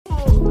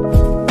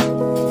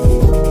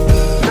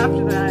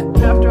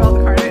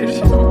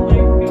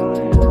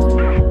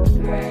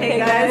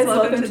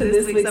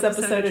week's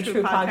episode of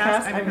True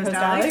Podcast. I'm your host,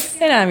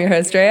 Alex. And I'm your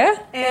host,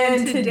 Drea.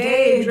 And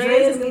today,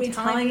 Drea is going to be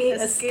telling me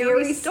a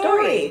scary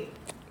story.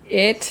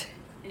 It,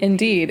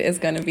 indeed, is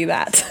going to be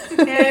that.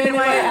 And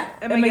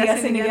am I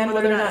guessing again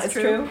whether or not it's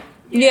true?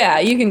 Yeah,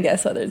 you can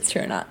guess whether it's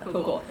true or not.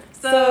 Cool.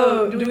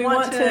 So, do we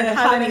want to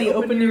have any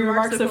opening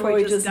remarks before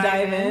we just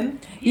dive in?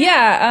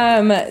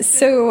 Yeah,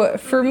 so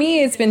for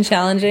me, it's been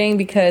challenging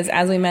because,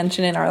 as we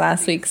mentioned in our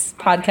last week's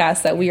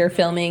podcast, that we are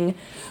filming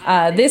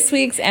this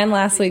week's and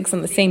last week's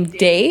on the same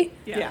day.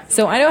 Yeah.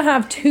 So I don't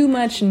have too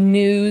much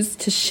news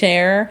to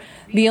share.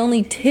 The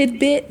only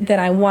tidbit that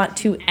I want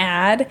to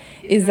add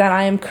is that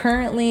I am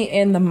currently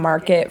in the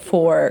market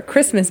for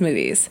Christmas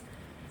movies.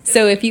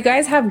 So if you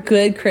guys have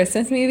good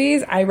Christmas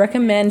movies, I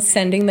recommend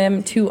sending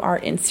them to our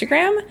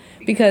Instagram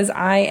because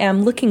I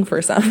am looking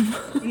for some.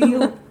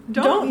 You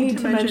don't need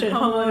to mention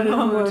Home Alone and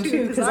Home Alone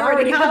 2 because I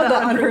already have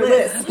that on her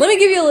list. Let me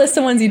give you a list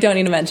of ones you don't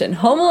need to mention.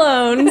 Home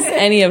Alone,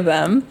 any of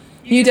them.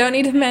 You don't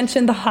need to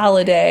mention The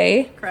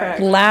Holiday.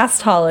 Correct.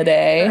 Last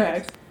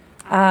Holiday.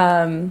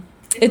 Correct.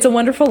 It's a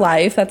Wonderful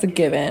Life. That's a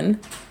given.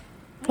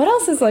 What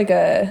else is like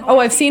a... Oh,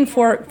 I've seen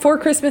Four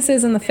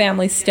Christmases and The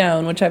Family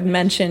Stone, which I've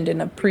mentioned in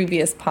a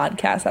previous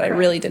podcast that I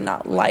really did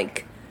not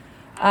like.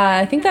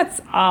 I think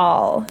that's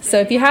all. So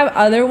if you have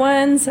other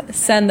ones,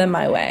 send them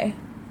my way.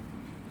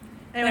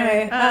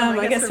 Anyway,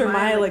 I guess for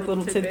my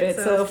little tidbit,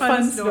 so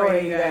fun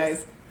story, you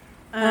guys.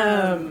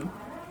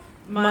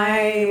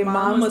 My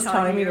mom was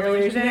telling me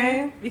earlier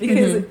today,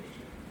 because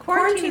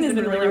quarantine has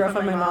been really rough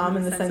on my mom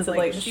in the sense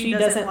of, she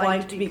doesn't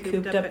like to be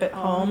cooped up at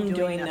home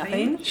doing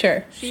nothing.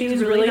 Sure.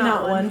 She's really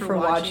not one for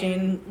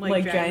watching,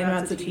 giant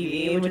amounts of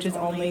TV, which is the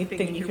only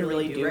thing you can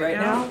really do right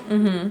now.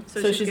 Mm-hmm.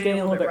 So she's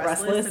getting a little bit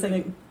restless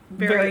and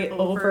very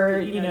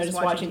over,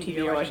 just watching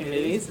TV or watching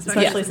movies,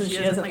 especially since she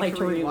doesn't like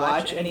to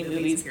rewatch any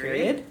movies,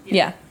 period.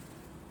 Yeah.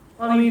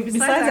 Well, I mean,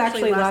 besides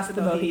actually Last of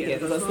the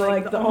Mohicans, that's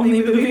the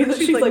only movie that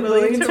she's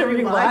willing to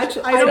rewatch.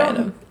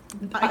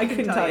 I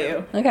couldn't tell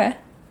you. Okay.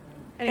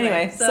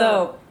 Anyway,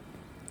 so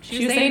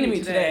she was saying to me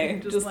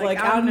today, just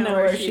out of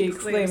nowhere, she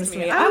exclaims to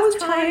me, "I was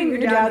telling your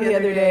dad the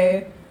other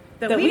day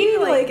that we need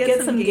to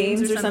get some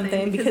games or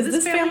something because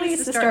this family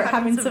needs to start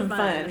having some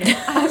fun.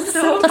 I'm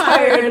so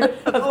tired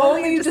of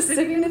only just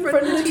sitting in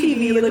front of the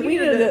TV.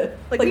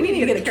 We need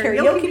to get a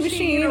karaoke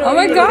machine. Or Oh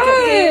my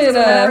god,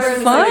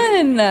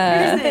 fun!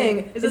 Here's the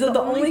thing: is that the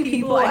only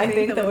people I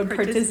think that would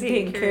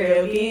participate in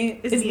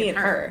karaoke is me and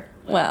her.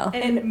 Well,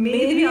 And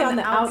maybe on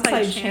the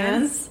outside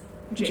chance,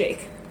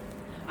 Jake.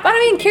 but I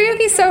mean,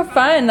 karaoke's so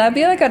fun. That'd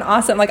be an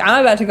awesome.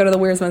 I'm about to go to the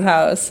Wiersman's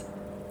house.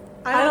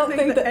 I don't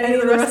think that any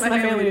of the rest of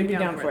my family would be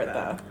down for it,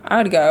 though. I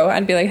would go.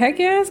 I'd be like, heck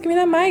yes, give me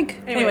that mic.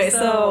 Anyway,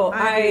 so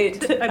I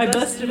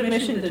busted a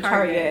mission to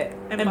Target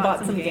and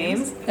bought some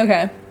games.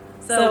 Okay.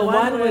 So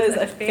one was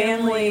a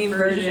family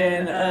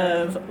version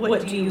of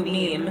What Do You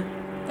Meme?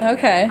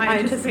 Okay. I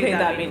anticipate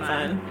that being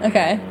fun.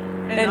 Okay.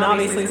 And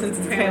obviously, since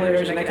it's a family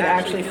version, I could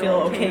actually feel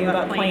okay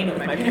about playing it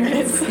with my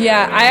parents.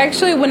 Yeah, I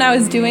actually, when I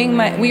was doing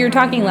we were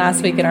talking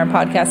last week in our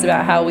podcast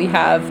about how we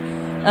have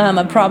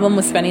a problem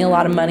with spending a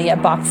lot of money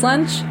at Box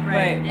Lunch.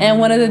 Right. And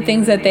one of the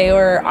things that they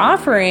were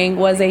offering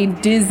was a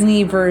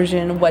Disney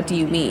version, What Do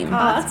You Meme? Oh,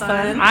 that's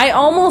fun. I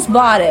almost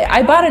bought it.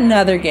 I bought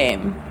another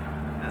game.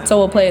 So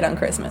we'll play it on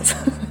Christmas.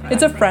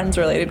 It's a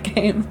Friends-related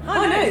game. Oh,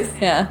 nice.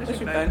 Yeah. That should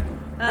be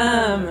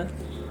fun.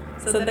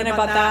 So then I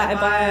bought that.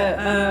 I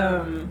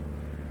bought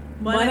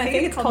one, I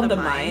think it's called The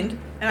Mind.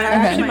 And I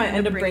actually might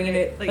end up bringing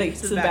it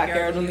to the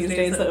backyard one of these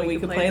days so that we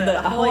could play.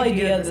 The whole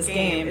idea of this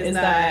game is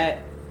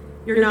that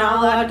you're not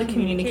allowed to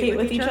communicate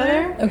with each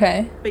other.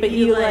 Okay. But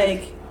you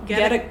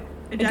get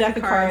a deck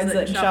of cards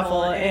that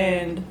shuffle,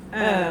 and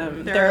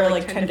there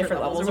are 10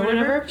 different levels or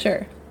whatever.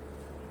 Sure.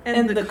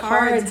 And the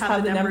cards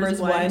have the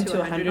numbers 1 to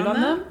 100 on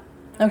them.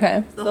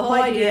 Okay. So the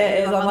whole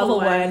idea is on level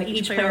 1,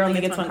 each player only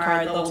gets 1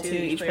 card. Level 2,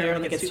 each player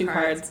only gets 2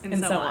 cards, and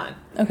so on.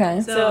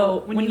 Okay.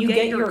 So when you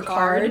get your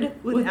card,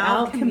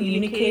 without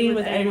communicating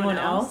with anyone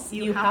else,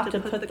 you have to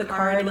put the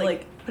card,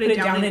 put it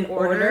down in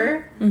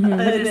order, in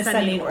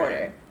ascending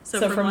order.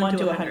 So from 1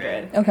 to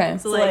 100. Okay.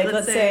 So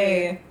let's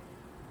say,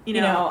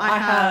 I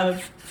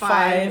have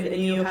 5 and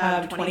you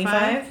have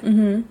 25. Mm-hmm.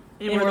 And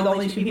we're the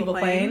only 2 people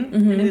playing.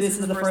 Mm-hmm. And this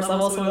is the first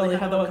level, so we only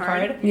have the 1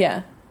 card.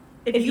 Yeah.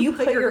 If you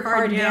put your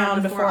card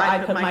down before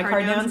I put my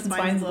card down, since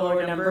mine's the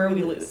lower number,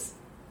 we lose.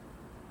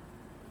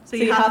 So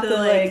you have to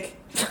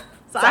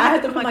so I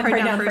have to put my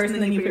card down first,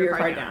 and then you put your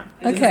card down.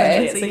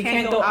 Okay. So you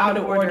can't go out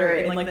of order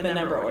in the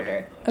number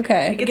order.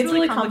 Okay. It gets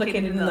really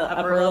complicated in the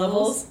upper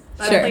levels.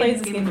 Sure. I've played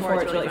this game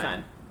before; it's really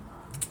fun.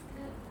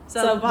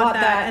 So I bought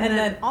that, and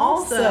then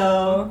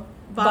also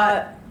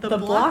bought the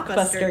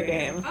Blockbuster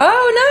game.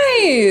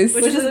 Oh, nice.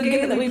 Which is a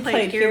game that we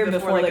played here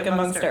before,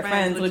 amongst our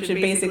friends, which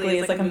basically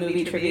is a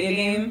movie trivia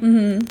game.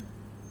 Mm-hmm.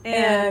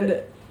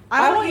 And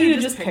I want you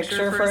to just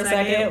picture for a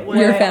second what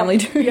your family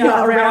doing.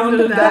 Yeah, a round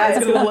of that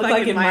is going to look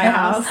like in my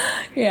house.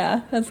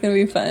 Yeah, that's going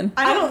to be fun.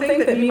 I don't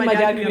think that me and my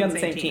dad could be on the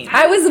same team.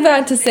 I was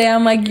about to say,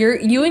 I'm like,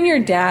 you and your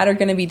dad are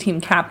going to be team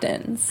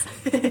captains.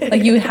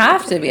 You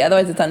have to be,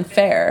 otherwise it's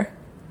unfair.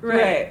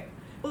 Right.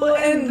 Well,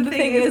 and the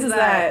thing is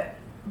that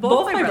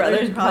both my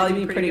brothers would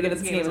probably be pretty good at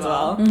this game as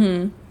well.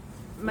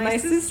 Mm-hmm. My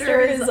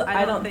sisters,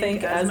 I don't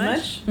think as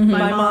much. Mm-hmm.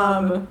 My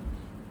mom,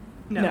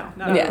 no,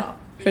 not at all.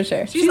 For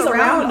sure. She's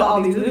around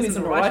all these movies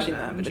and we're watching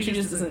them, but she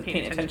just isn't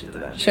paying attention to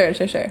them. Sure.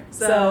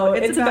 So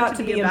it's about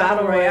to be a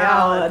battle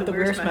royale at the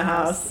Wiersma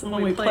house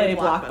when we play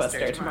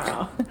Blockbuster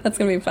tomorrow. That's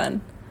going to be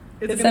fun.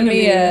 Send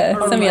me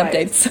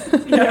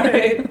updates. Yeah,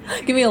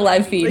 right. Give me a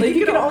live feed. Like,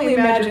 you can only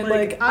imagine,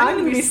 like, I'm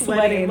going to be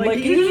sweating. Like,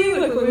 usually,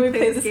 like, when we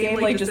play this game,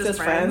 like, just as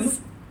friends.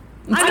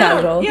 It's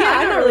casual. Yeah,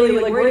 I'm not really,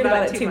 like, worried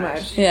about it too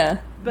much. Yeah.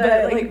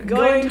 But, like,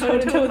 going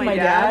toe-to-toe with my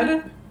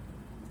dad,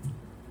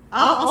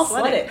 I'll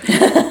sweat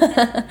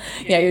it.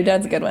 Yeah, your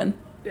dad's a good one.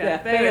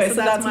 Yeah, but anyway, so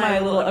that's my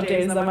little update,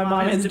 is that my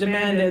mom has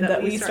demanded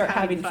that we start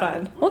having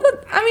fun. Well,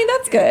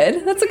 that's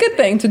good. That's a good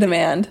thing to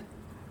demand.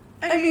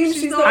 I mean,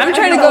 I'm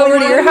trying to go over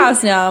to your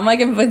house now. I'm like,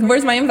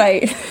 where's my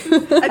invite? I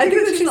think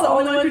that she's the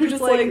only one who's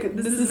just like,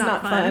 this is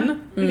not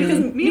fun.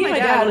 Because me and my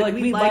dad, like,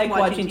 we like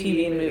watching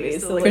TV and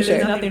movies. So, like,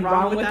 there's nothing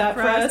wrong with that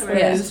for us.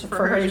 Whereas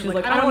for her, she's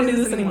like, I don't want to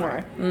do this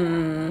anymore.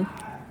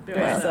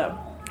 So,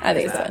 I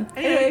think it's fun.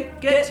 Anyway,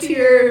 get to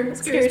your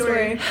scary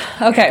story.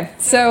 Okay,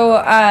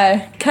 so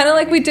kind of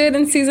like we did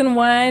in season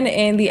 1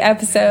 in the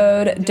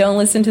episode, Don't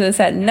Listen to This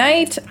at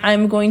Night,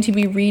 I'm going to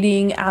be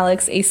reading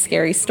Alex a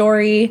scary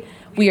story.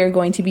 We are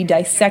going to be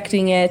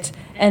dissecting it,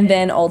 and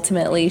then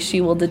ultimately she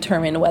will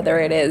determine whether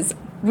it is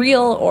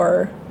real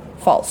or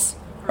false,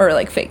 or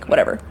like fake,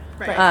 whatever.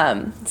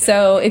 Right.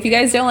 So if you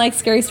guys don't like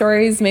scary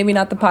stories, maybe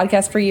not the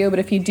podcast for you, but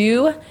if you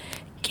do,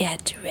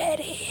 get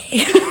ready.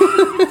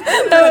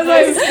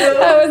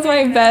 that was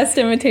my best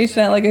imitation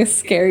at like a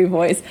scary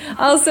voice.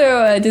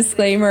 Also, a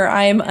disclaimer,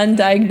 I am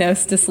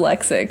undiagnosed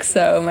dyslexic,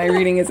 so my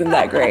reading isn't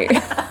that great.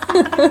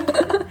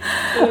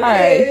 All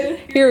right,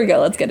 here we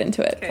go. Let's get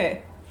into it.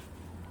 Okay.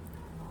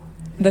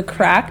 The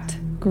cracked,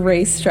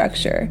 gray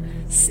structure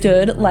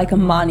stood like a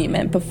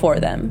monument before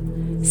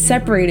them,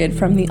 separated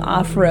from the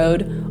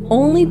off-road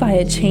only by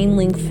a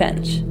chain-link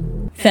fence.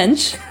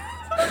 Fence?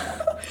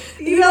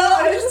 You know,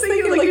 I was just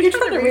thinking, like, you're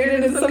trying to read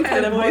it in some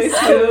kind of voice,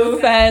 too.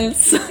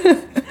 Fence.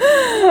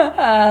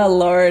 Ah,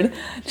 Lord.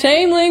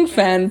 Chain-link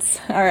fence.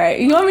 All right.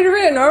 You want me to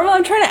read it normal?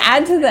 I'm trying to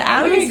add to the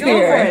atmosphere. Okay, go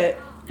for it.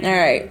 All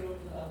right.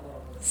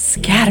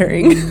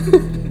 Scattering.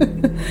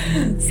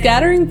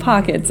 Scattering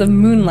pockets of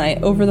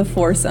moonlight over the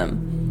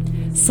foursome,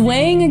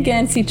 swaying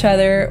against each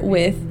other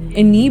with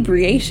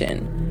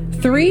inebriation.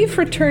 3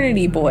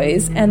 fraternity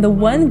boys and the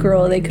one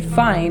girl they could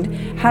find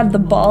had the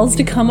balls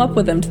to come up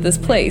with them to this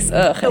place.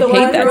 Ugh, I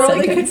hate that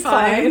sentence. They could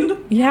find.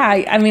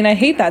 Yeah, I mean, I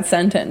hate that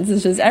sentence.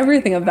 It's just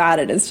everything about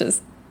it is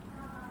just.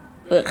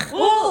 Ugh.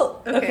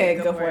 Well, okay,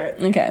 go for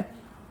it. Okay.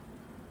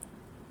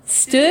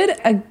 Stood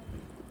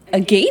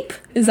agape?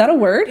 Is that a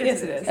word?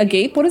 Yes, it is.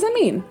 Agape? What does that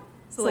mean?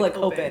 So, like,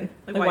 open.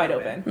 Like, wide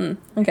open.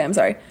 Okay, I'm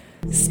sorry.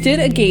 Stood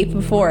agape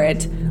before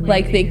it,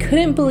 like they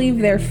couldn't believe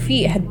their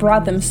feet had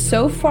brought them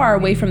so far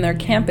away from their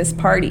campus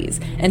parties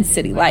and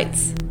city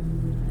lights.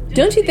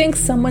 Don't you think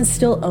someone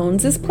still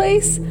owns this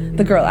place?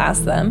 The girl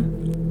asked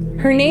them.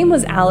 Her name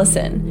was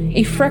Allison,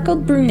 a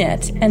freckled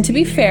brunette, and to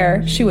be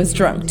fair, she was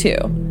drunk too.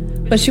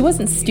 But she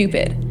wasn't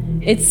stupid.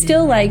 It's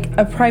still like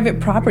a private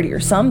property or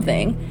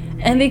something,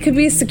 and they could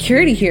be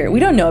security here.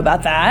 We don't know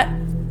about that.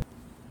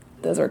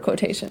 Those are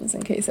quotations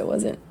in case it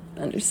wasn't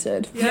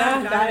understood.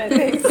 Yeah, got it.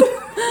 Thanks.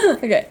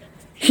 Okay.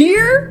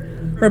 Here?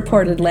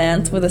 Reported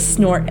Lance with a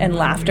snort and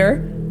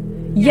laughter.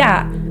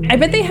 Yeah, I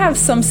bet they have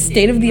some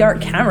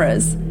state-of-the-art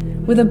cameras.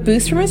 With a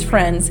boost from his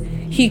friends,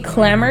 he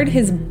clambered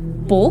his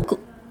bulk...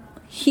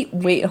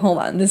 Wait, hold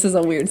on. This is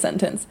a weird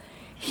sentence.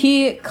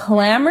 He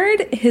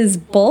clambered his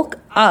bulk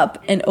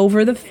up and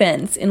over the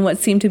fence in what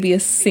seemed to be a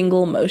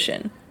single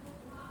motion.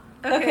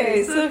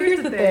 Okay, so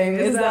here's the thing,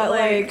 is that,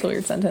 like... It's a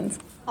weird sentence.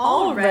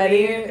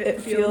 Already,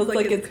 it feels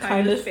like it's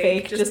kind of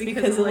fake just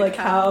because of, like,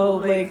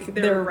 how, like,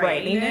 they're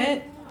writing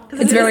it.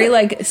 It's very,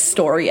 like,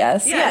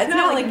 story-esque. Yeah, it's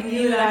not like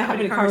you and I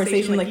having a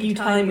conversation, like, you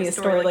telling me a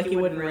story like you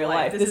would in real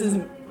life. This is...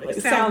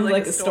 It sounds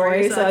like a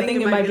story, so I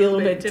think it might be a little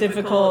bit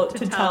difficult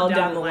to tell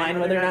down the line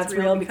whether or not it's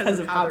real because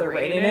of how they're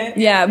rating it.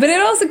 Yeah, but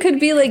it also could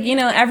be, like, you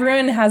know,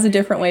 everyone has a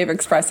different way of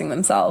expressing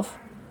themselves.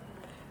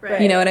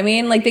 Right. You know what I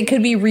mean? Like, they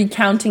could be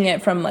recounting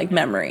it from, like,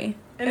 memory.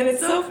 And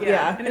it's so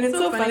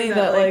funny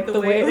that, like,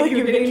 the way, like,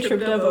 you're getting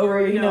tripped up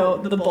over, you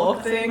know, the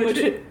bulk thing, which,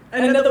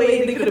 another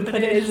way they could have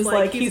put it is just,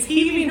 like, he's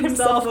heaving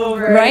himself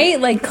over. Right?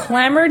 Like,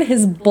 clambered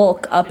his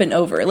bulk up and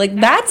over. Like,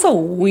 that's a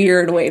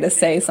weird way to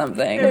say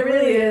something. It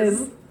really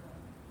is.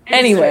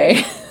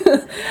 Anyway.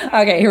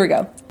 Okay, here we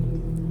go.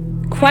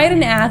 Quite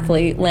an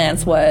athlete,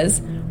 Lance was,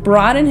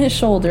 broad in his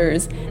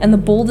shoulders, and the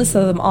boldest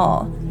of them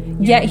all.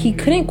 Yet he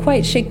couldn't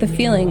quite shake the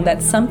feeling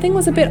that something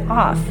was a bit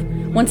off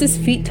once his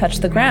feet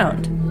touched the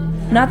ground.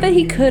 Not that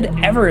he could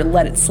ever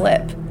let it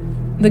slip.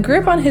 The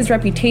grip on his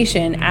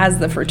reputation as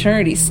the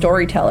fraternity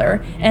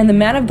storyteller and the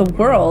man of the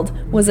world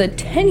was a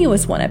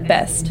tenuous one at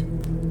best.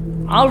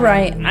 All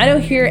right, I don't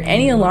hear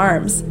any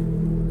alarms.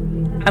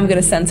 I'm going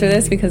to censor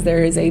this because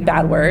there is a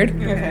bad word.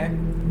 Okay.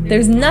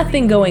 There's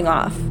nothing going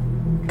off.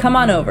 Come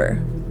on over.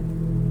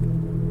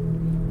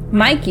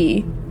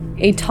 Mikey,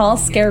 a tall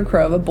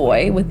scarecrow of a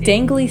boy with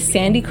dangly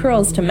sandy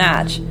curls to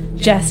match,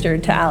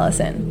 gestured to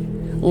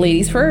Allison.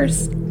 Ladies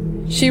first.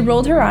 She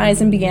rolled her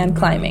eyes and began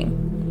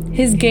climbing.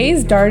 His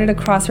gaze darted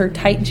across her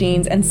tight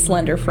jeans and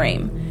slender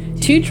frame,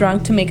 too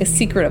drunk to make a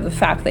secret of the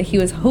fact that he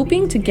was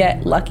hoping to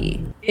get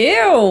lucky.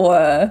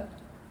 Ew!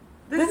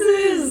 This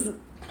is...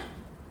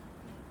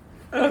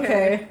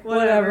 Okay,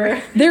 whatever.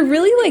 They're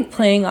really, like,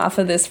 playing off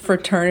of this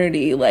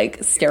fraternity,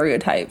 like,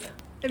 stereotype.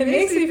 It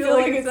makes me feel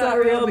like it's not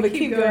real, but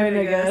keep going,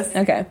 I guess.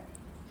 Okay.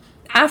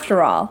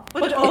 After all...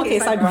 Okay,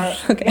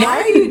 sidebar. Okay.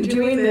 Why are you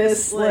doing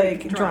this,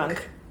 like,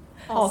 drunk?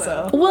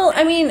 Also. Well,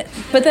 I mean,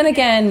 but then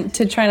again,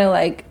 to try to,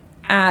 like,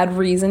 add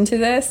reason to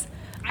this,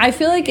 I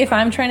feel like if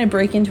I'm trying to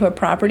break into a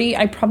property,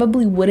 I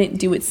probably wouldn't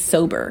do it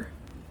sober.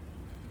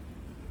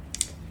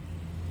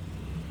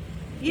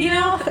 You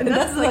know,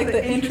 that's like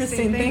the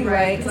interesting thing,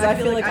 right? Because I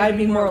feel like I'd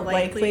be more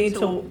likely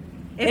to,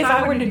 if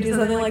I were to do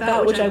something like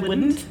that, which I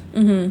wouldn't,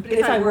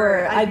 if I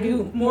were, I'd be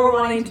more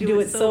wanting to do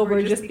it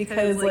sober just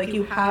because, like,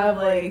 you have,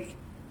 like,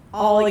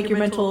 all, like, your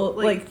mental,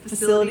 like,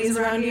 facilities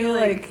around you,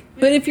 like...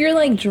 But if you're,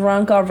 like,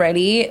 drunk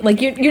already, like,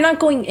 you're not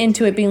going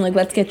into it being like,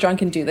 let's get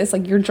drunk and do this.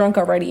 Like, you're drunk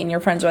already and your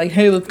friends are like,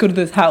 hey, let's go to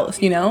this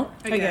house, you know?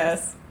 I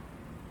guess.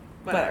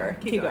 Whatever.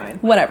 Keep going.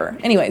 Whatever.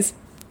 Anyways.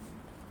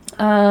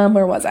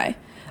 Where was I?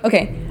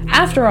 Okay,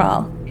 after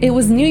all, it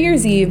was New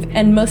Year's Eve,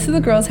 and most of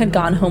the girls had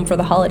gone home for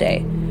the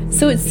holiday,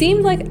 so it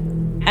seemed like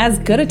as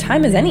good a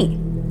time as any.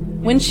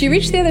 When she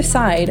reached the other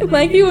side,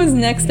 Mikey was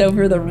next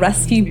over the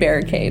rusty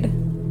barricade.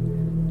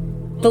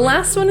 The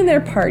last one in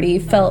their party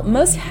felt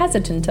most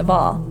hesitant of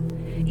all,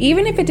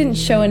 even if it didn't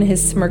show in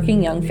his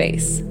smirking young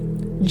face.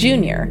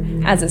 Junior,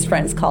 as his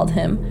friends called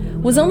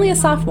him, was only a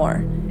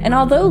sophomore, and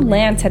although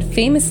Lance had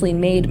famously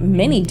made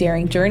many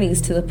daring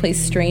journeys to the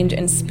place strange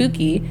and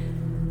spooky,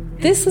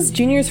 this was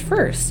Junior's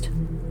first.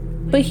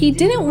 But he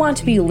didn't want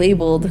to be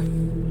labeled...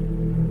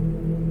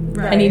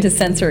 Right. I need to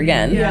censor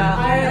again. Yeah,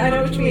 I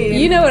know what you mean.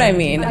 You know what I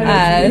mean.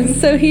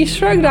 So he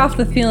shrugged off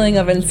the feeling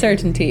of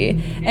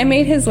uncertainty and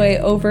made his way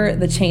over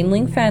the chain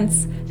link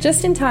fence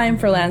just in time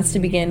for Lance to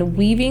begin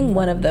weaving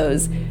one of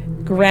those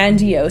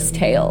grandiose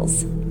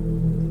tales.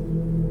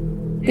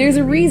 There's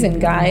a reason,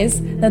 guys,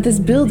 that this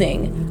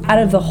building, out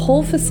of the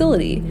whole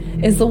facility,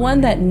 is the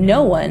one that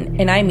no one,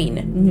 and I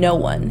mean no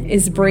one,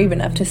 is brave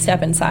enough to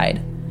step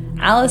inside.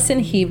 Allison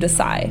heaved a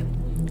sigh.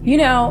 You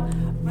know,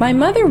 my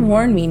mother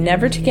warned me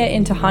never to get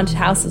into haunted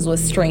houses with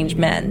strange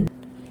men.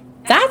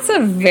 That's a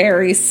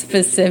very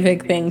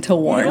specific thing to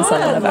warn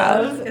someone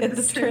about.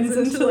 This turns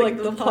into,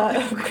 like, the plot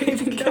of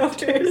Grave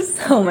Encounters.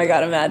 Oh my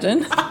god,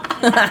 imagine.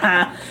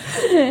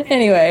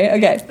 Anyway,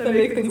 okay. That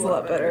make things a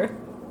lot better.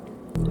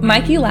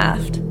 Mikey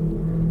laughed,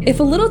 if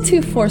a little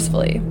too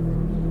forcefully.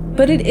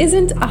 But it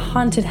isn't a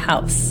haunted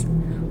house.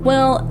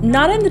 Well,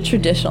 not in the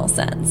traditional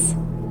sense.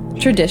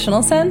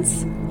 Traditional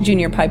sense?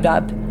 Junior piped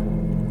up.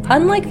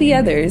 Unlike the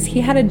others,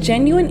 he had a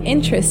genuine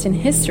interest in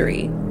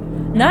history.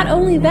 Not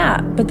only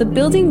that, but the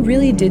building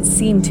really did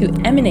seem to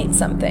emanate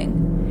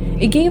something.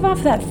 It gave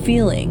off that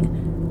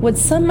feeling, what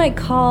some might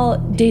call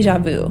deja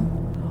vu,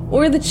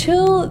 or the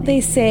chill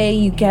they say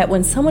you get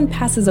when someone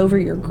passes over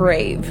your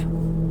grave.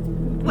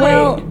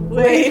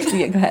 Wait.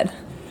 Yeah, go ahead.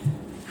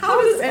 How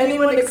does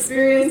anyone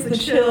experience the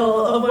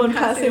chill of one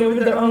passing over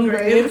their own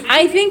grave?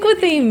 I think what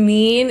they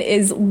mean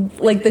is,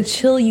 like, the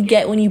chill you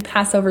get when you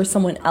pass over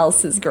someone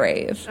else's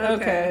grave.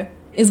 Okay.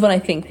 Is what I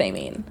think they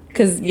mean.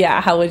 Because, yeah,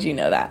 how would you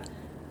know that?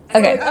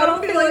 Okay. Like, I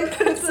don't feel like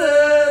that's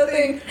a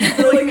thing. I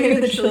feel like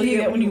maybe the chill you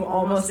get when you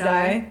almost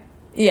die.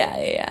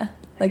 Yeah.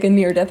 Like a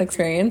near-death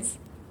experience.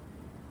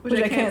 Which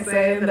I can't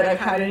say that I've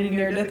had any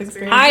near-death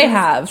experiences. I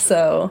have,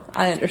 so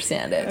I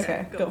understand it.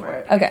 Okay, go for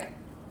it. Okay.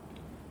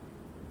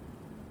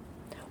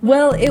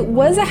 Well, it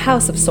was a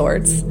house of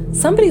sorts.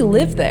 Somebody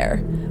lived there,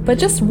 but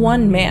just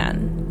one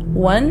man.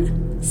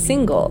 One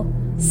single,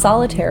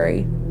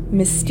 solitary,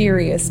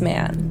 mysterious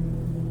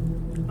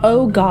man.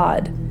 Oh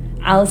God,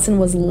 Allison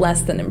was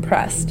less than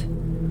impressed.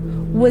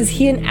 Was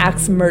he an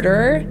axe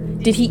murderer?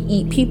 Did he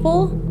eat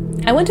people?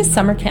 I went to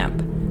summer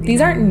camp.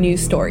 These aren't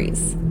news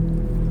stories.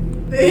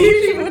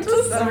 She went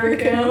to summer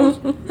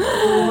camp.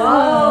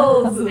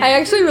 Wow. I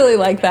actually really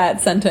like that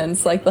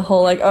sentence. Like the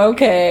whole, like,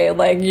 okay,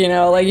 like, you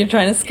know, like you're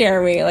trying to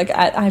scare me. Like,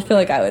 I feel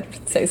like I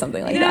would say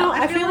something like that. You know,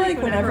 I feel like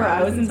whenever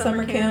I was in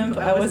summer camp,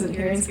 I wasn't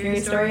hearing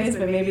scary stories,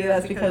 but maybe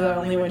that's because I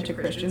only went to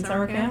Christian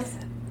summer camps.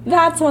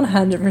 That's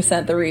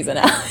 100% the reason.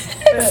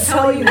 But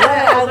tell you what,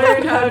 I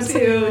learned how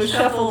to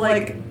shuffle,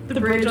 like, the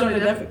bridge on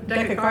a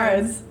deck of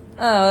cards.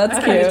 Oh,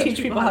 that's cute. I had to teach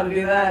people how to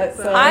do that.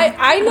 So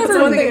I never. That's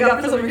one thing I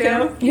got for summer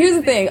camp. Here's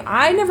the thing: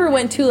 I never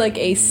went to like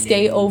a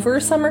stay over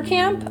summer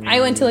camp.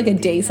 I went to like a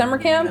day summer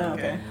camp. Oh,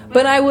 okay.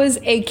 But I was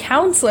a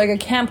counselor,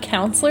 like a camp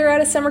counselor at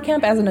a summer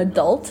camp as an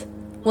adult.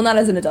 Well, not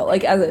as an adult,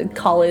 like as a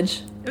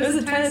college. It was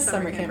a tennis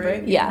summer camp,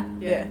 right? Yeah.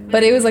 Yeah.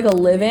 But it was like a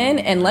live-in,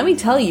 and let me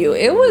tell you,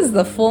 it was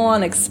the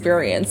full-on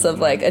experience of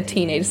like a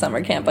teenage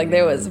summer camp. Like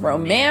there was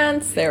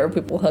romance, there were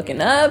people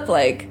hooking up,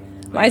 like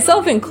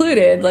myself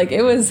included. Like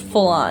it was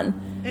full-on.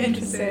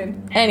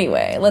 Interesting.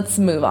 Anyway, let's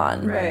move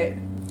on. Right.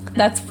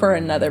 That's for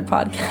another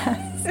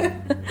podcast.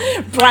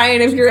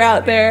 Brian, if you're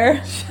out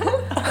there,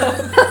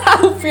 I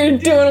hope you're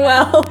doing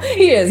well.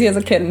 He is. He has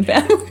a kid and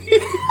family.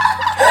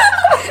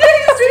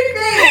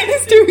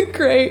 He's doing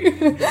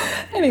great.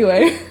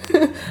 Anyway,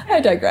 I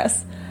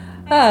digress.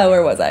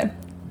 Where was I?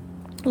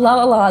 La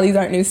la la, these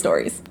aren't news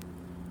stories.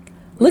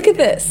 Look at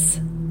this.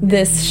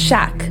 This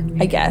shack,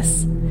 I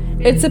guess.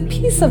 It's a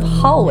piece of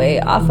hallway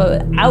off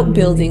an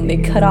outbuilding they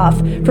cut off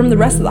from the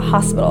rest of the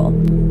hospital.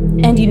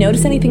 And you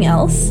notice anything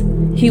else?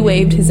 He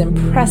waved his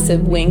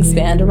impressive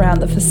wingspan around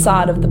the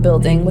facade of the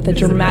building with a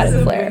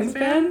dramatic flair.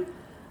 Wingspan?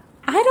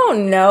 I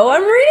don't know.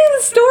 I'm reading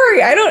the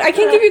story. I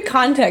can't give you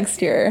context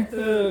here.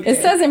 Okay.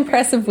 It says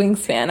impressive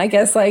wingspan. I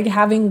guess like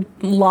having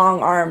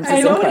long arms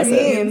is impressive. I know what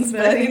it means,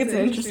 but I think it's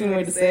an interesting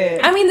way to say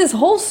it. I mean, this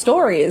whole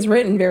story is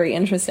written very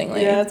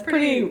interestingly. Yeah, it's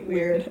pretty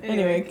weird.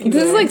 Anyway,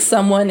 this is like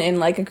someone in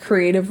like a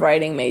creative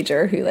writing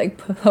major who like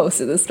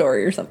posted the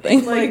story or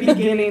something. Like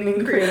beginning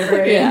in creative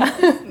writing.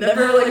 Yeah.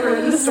 Never like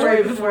written the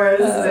story before.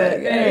 This is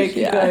it. Anyway,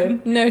 keep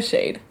going. No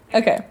shade.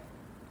 Okay.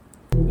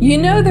 You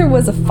know there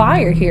was a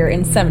fire here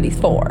in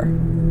 74.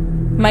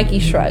 Mikey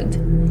shrugged.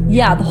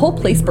 Yeah, the whole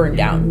place burned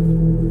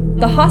down.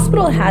 The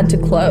hospital had to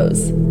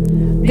close.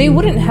 They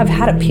wouldn't have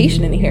had a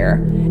patient in here,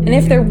 and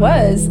if there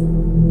was,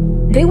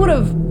 they would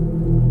have...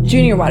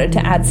 Junior wanted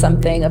to add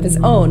something of his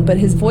own, but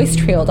his voice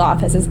trailed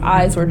off as his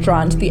eyes were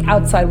drawn to the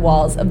outside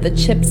walls of the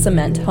chipped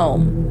cement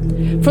home.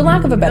 For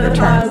lack of a better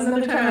term.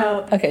 Another time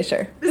out. Okay,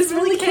 sure. This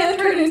really can't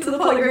turn into the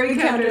Plug Grave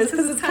Encounters,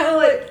 because it's kind of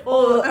like,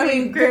 well, I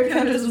mean, Grave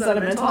Encounters was at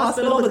a mental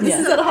hospital, but this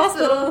is at a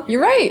hospital.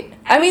 You're right.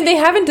 I mean, they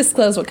haven't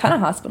disclosed what kind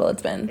of hospital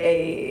it's been.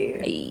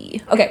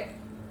 Hey. Okay.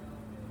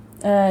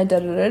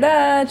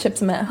 Chip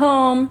cement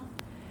home.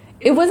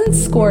 It wasn't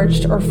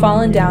scorched or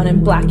fallen down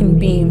in blackened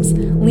beams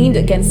leaned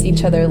against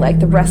each other like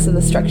the rest of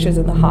the structures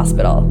in the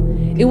hospital.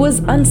 It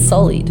was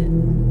unsullied.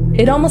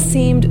 It almost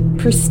seemed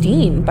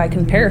pristine by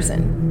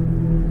comparison.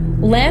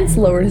 Lance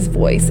lowered his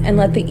voice and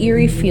let the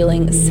eerie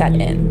feeling set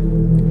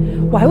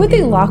in. Why would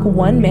they lock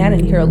one man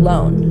in here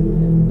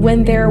alone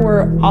when there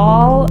were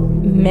all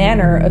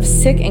manner of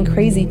sick and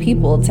crazy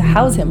people to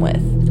house him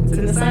with? It's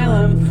an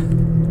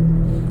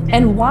asylum.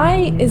 And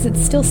why is it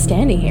still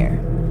standing here,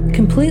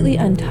 completely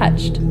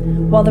untouched,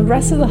 while the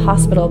rest of the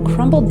hospital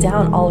crumbled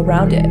down all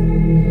around it?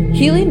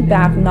 He leaned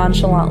back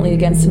nonchalantly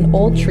against an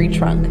old tree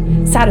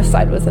trunk,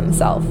 satisfied with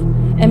himself,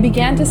 and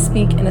began to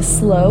speak in a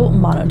slow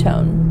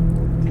monotone.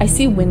 I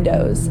see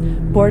windows,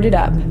 boarded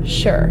up,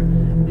 sure,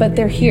 but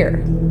they're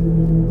here.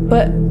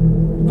 But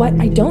what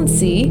I don't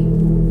see...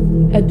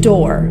 A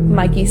door,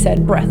 Mikey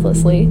said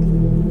breathlessly.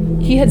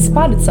 He had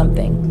spotted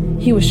something.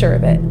 He was sure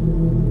of it.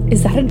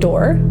 Is that a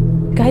door?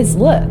 Guys,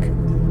 look.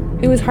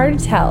 It was hard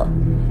to tell,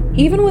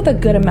 even with a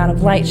good amount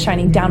of light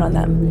shining down on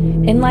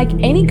them. And like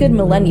any good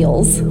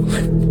millennials...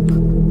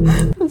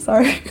 I'm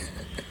sorry.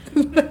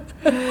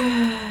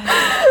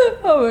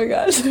 Oh my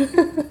gosh.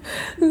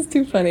 This is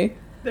too funny.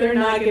 They're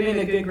not getting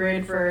a good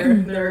grade for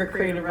their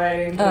creative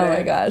writing today. Oh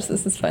my gosh,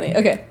 this is funny.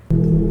 Okay.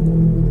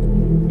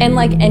 And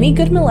like any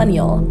good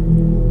millennial,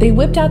 they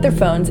whipped out their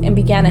phones and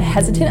began a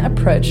hesitant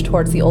approach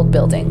towards the old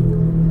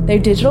building. Their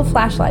digital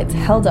flashlights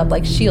held up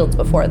like shields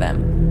before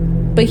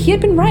them. But he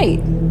had been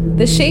right.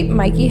 The shape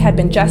Mikey had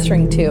been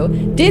gesturing to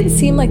did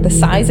seem like the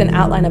size and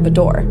outline of a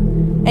door.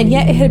 And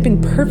yet it had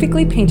been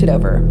perfectly painted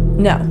over.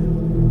 No,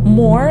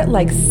 more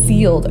like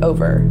sealed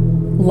over.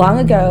 Long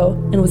ago,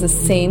 and was the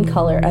same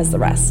color as the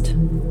rest.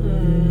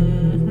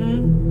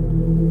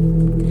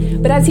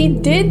 But as he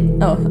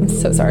did... Oh, I'm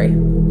so sorry.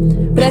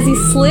 But as he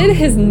slid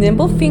his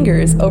nimble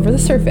fingers over the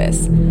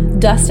surface,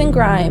 dust and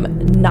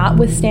grime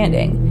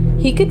notwithstanding,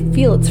 he could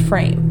feel its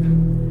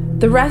frame.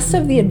 The rest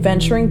of the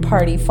adventuring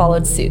party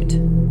followed suit,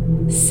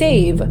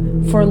 save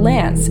for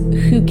Lance,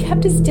 who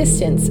kept his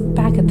distance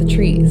back at the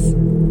trees.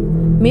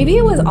 Maybe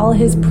it was all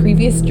his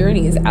previous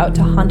journeys out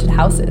to haunted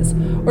houses,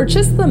 or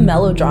just the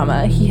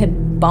melodrama he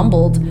had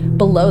bumbled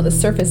below the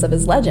surface of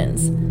his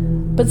legends.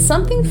 But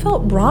something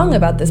felt wrong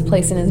about this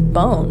place in his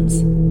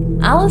bones.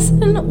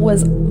 Allison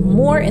was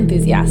more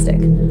enthusiastic,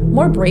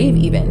 more brave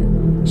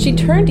even. She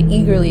turned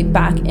eagerly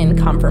back in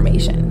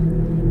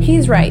confirmation.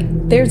 He's right,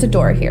 there's a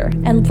door here,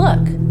 and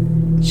look.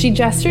 She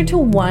gestured to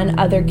one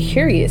other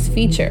curious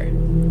feature.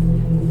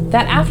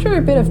 That after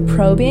a bit of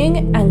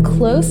probing and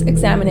close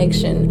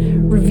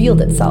examination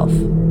revealed itself.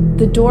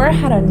 The door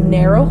had a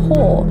narrow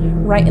hole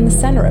right in the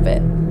center of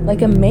it,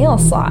 like a mail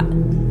slot.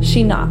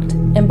 She knocked,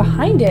 and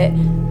behind it,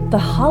 the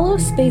hollow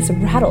space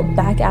rattled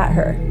back at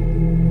her.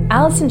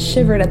 Allison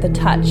shivered at the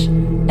touch,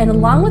 and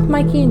along with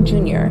Mikey and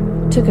Junior,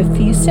 took a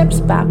few steps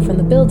back from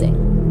the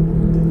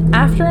building.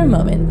 After a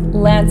moment,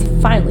 Lance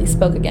finally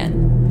spoke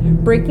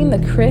again, breaking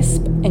the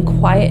crisp and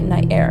quiet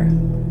night air.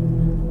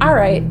 All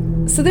right,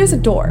 so there's a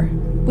door.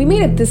 We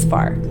made it this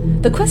far.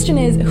 The question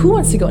is, who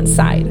wants to go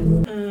inside?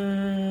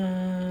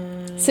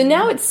 So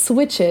now it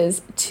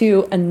switches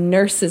to a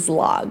nurse's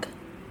log.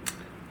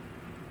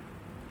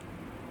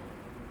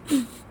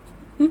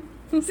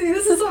 See,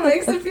 this is what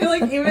makes it feel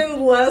like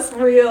even less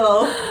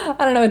real. I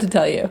don't know what to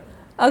tell you.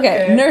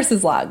 Okay.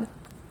 Nurse's log.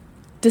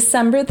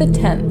 December the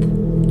 10th,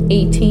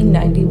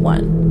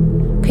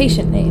 1891.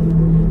 Patient name,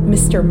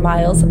 Mr.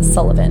 Miles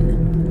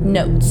Sullivan.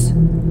 Notes.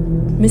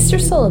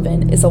 Mr.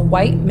 Sullivan is a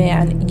white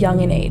man,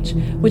 young in age,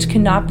 which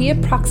cannot be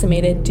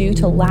approximated due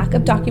to lack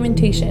of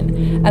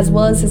documentation, as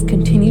well as his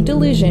continued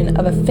delusion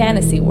of a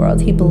fantasy world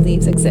he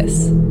believes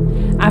exists.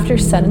 After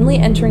suddenly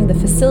entering the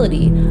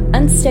facility,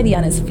 unsteady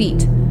on his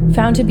feet,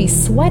 found to be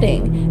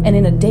sweating and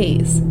in a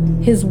daze,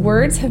 his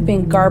words have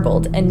been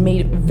garbled and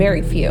made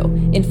very few,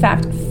 in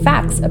fact,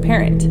 facts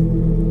apparent.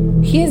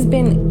 He has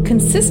been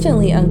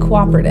consistently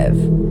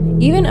uncooperative,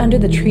 even under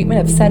the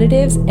treatment of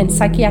sedatives and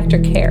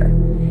psychiatric care,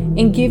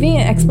 in giving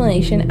an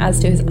explanation as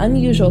to his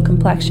unusual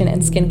complexion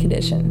and skin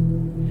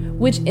condition,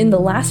 which in the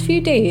last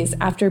few days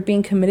after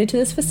being committed to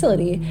this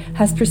facility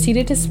has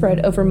proceeded to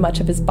spread over much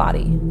of his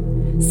body.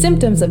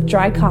 Symptoms of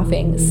dry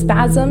coughing,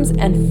 spasms,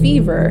 and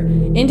fever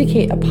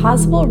indicate a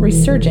possible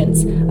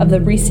resurgence of the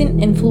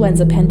recent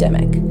influenza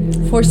pandemic,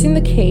 forcing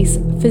the case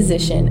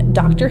physician,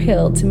 Dr.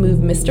 Hill, to move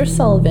Mr.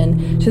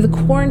 Sullivan to the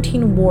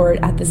quarantine ward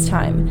at this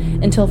time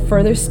until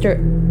further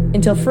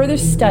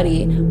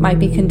study might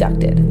be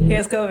conducted. He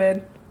has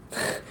COVID.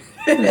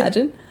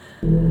 Imagine.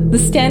 The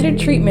standard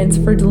treatments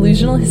for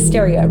delusional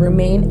hysteria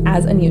remain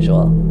as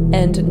unusual.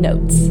 End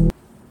notes.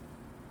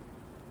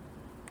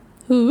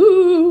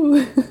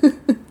 Ooh.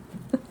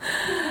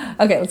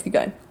 Okay, let's keep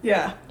going.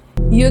 Yeah.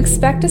 You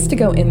expect us to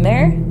go in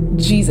there?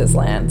 Jesus,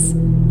 Lance.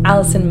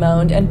 Allison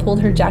moaned and pulled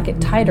her jacket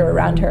tighter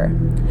around her.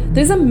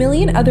 There's a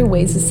million other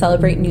ways to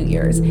celebrate New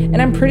Year's,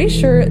 and I'm pretty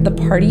sure the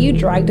party you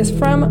dragged us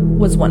from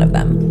was one of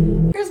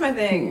them. Here's my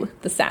thing. Ooh,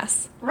 the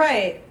sass.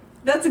 Right.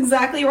 That's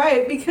exactly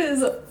right,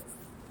 because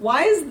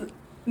why is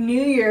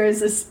New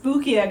Year's a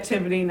spooky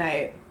activity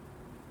night?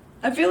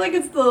 I feel like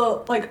it's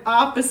the,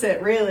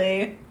 opposite,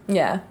 really.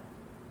 Yeah.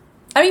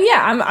 I mean,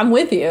 yeah, I'm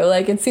with you.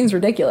 Like, it seems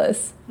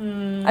ridiculous.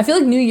 I feel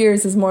like New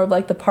Year's is more of,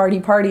 the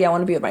party, I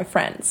want to be with my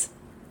friends.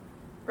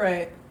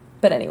 Right.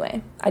 But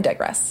anyway, I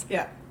digress.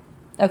 Yeah.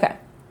 Okay.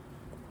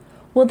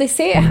 Well, they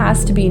say it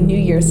has to be New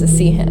Year's to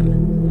see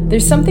him.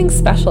 There's something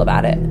special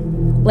about it.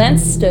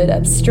 Lance stood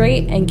up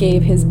straight and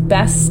gave his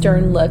best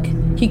stern look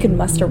he could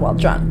muster while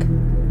drunk.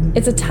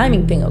 It's a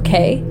timing thing,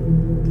 okay?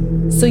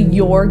 So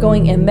you're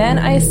going in then,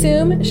 I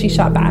assume? She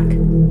shot back.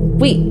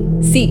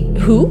 Wait, see,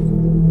 who?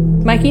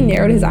 Mikey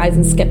narrowed his eyes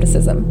in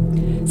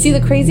skepticism. See the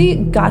crazy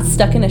got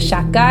stuck in a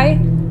shack guy?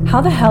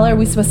 How the hell are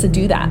we supposed to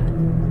do that?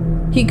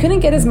 He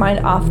couldn't get his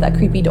mind off that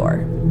creepy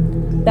door.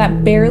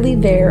 That barely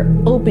there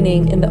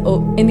opening in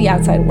the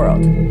outside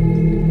world.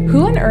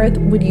 Who on earth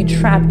would you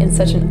trap in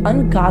such an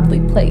ungodly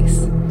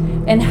place?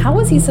 And how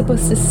was he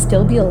supposed to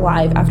still be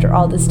alive after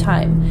all this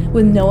time,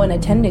 with no one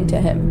attending to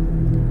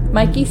him?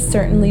 Mikey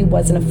certainly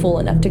wasn't a fool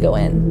enough to go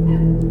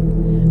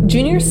in.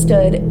 Junior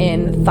stood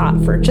in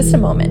thought for just a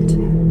moment.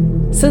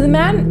 So the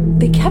man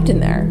they kept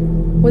in there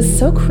was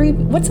so creepy.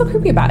 What's so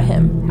creepy about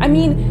him? I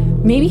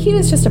mean, maybe he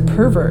was just a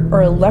pervert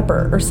or a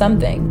leper or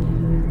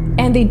something,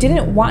 and they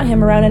didn't want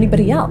him around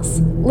anybody else.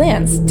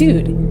 Lance,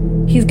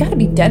 dude, he's got to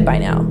be dead by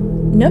now.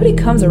 Nobody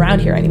comes around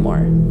here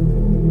anymore.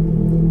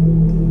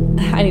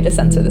 I need to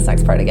censor this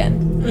next part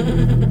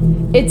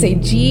again. It's a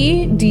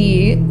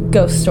GD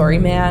ghost story,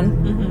 man.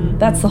 Mm-hmm.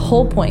 That's the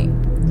whole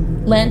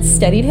point. Lance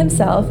steadied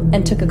himself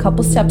and took a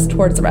couple steps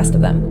towards the rest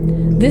of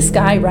them. This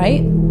guy,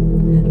 right?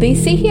 They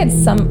say he had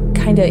some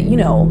kind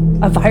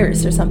of, a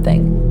virus or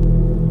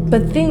something.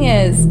 But thing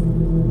is,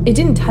 it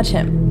didn't touch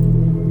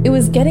him. It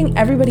was getting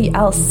everybody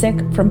else sick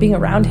from being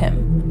around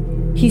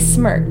him. He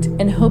smirked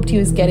and hoped he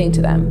was getting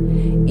to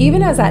them,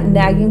 even as that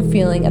nagging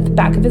feeling at the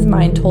back of his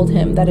mind told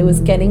him that it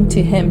was getting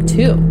to him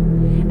too.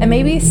 And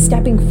maybe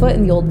stepping foot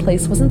in the old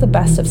place wasn't the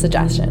best of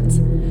suggestions.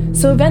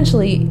 So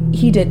eventually,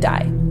 he did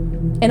die.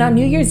 And on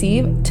New Year's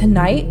Eve,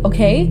 tonight,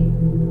 okay?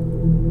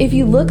 If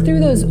you look through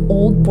those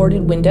old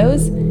boarded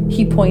windows,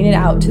 he pointed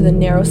out to the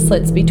narrow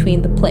slits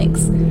between the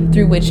planks,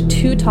 through which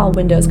two tall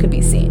windows could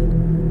be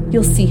seen.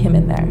 You'll see him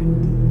in there.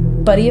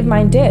 Buddy of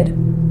mine did.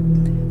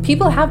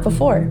 People have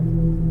before.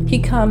 He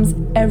comes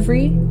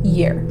every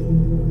year.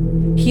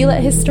 He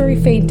let his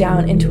story fade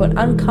down into an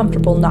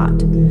uncomfortable knot,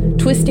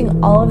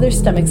 twisting all of their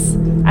stomachs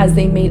as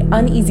they made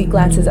uneasy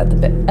glances at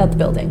the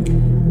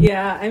building.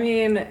 Yeah, I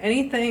mean,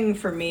 anything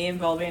for me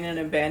involving an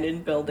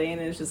abandoned building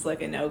is just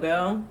a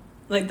no-go.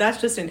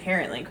 That's just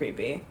inherently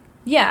creepy.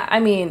 Yeah, I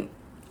mean,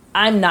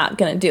 I'm not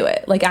gonna do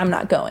it. I'm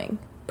not going,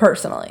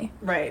 personally.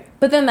 Right.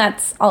 But then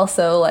that's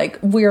also,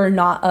 we're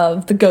not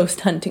of the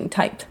ghost hunting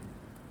type.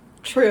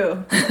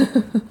 True.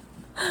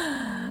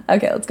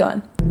 Okay, let's go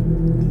on.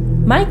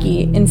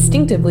 Mikey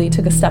instinctively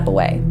took a step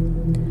away.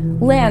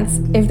 Lance,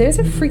 if there's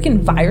a freaking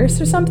virus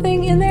or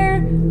something in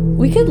there,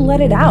 we could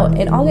let it out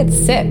and I'll get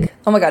sick.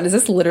 Oh my god, is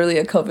this literally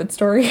a COVID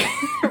story?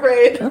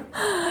 Right.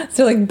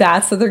 So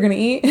bats that they're gonna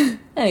eat?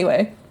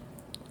 Anyway.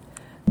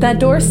 That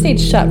door stayed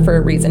shut for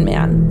a reason,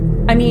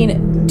 man. I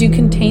mean, do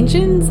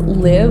contagions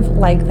live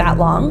that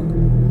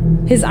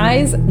long? His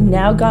eyes,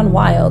 now gone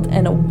wild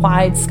and a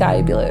wide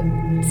sky blue,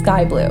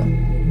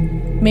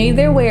 made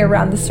their way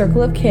around the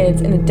circle of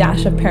kids in a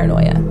dash of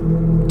paranoia.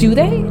 Do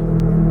they?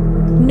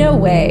 No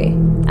way,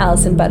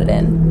 Allison butted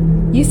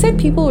in. You said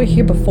people were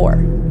here before.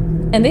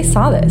 And they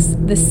saw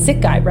this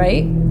sick guy,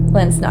 right?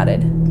 Lance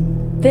nodded.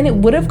 Then it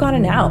would have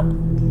gotten out.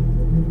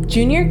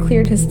 Junior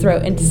cleared his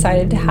throat and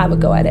decided to have a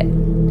go at it.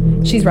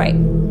 She's right.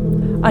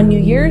 On New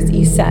Year's,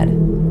 you said,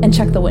 and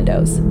check the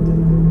windows.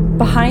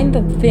 Behind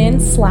the thin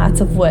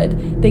slats of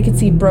wood, they could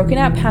see broken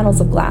out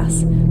panels of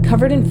glass,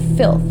 covered in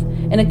filth,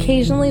 and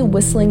occasionally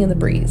whistling in the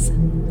breeze.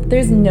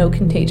 There's no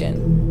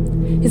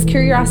contagion. His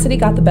curiosity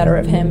got the better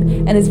of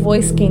him, and his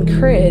voice gained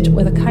courage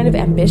with a kind of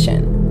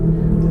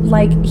ambition.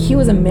 Like he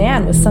was a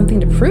man with something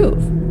to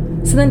prove.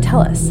 So then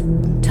tell us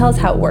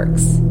how it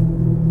works.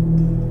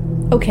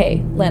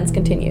 Okay, Lance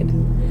continued,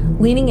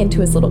 leaning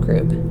into his little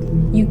group.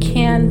 You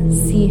can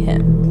see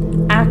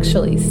him,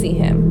 actually see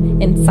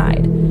him,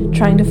 inside,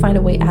 trying to find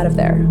a way out of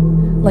there.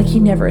 Like he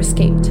never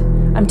escaped.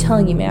 I'm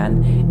telling you,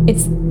 man,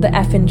 it's the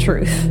effing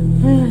truth.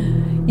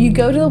 You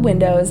go to the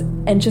windows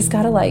and just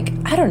gotta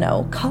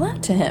call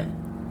out to him.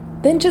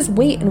 Then just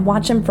wait and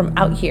watch him from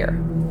out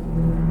here.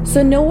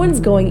 So no one's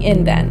going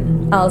in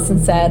then,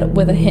 Allison said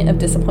with a hint of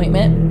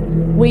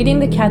disappointment, waiting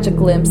to catch a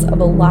glimpse of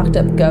a locked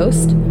up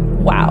ghost.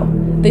 Wow,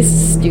 this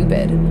is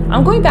stupid.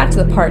 I'm going back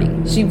to the party.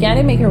 She began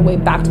to make her way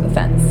back to the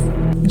fence.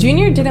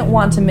 Junior didn't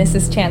want to miss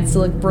his chance to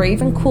look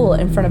brave and cool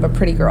in front of a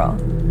pretty girl,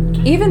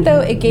 even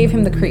though it gave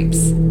him the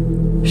creeps.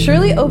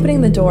 Surely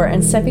opening the door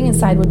and stepping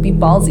inside would be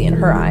ballsy in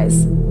her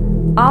eyes.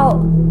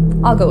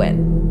 I'll go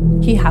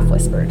in, he half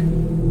whispered.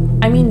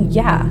 I mean,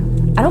 yeah,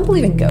 I don't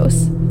believe in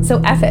ghosts,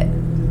 so F it.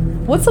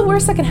 What's the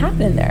worst that can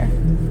happen in there?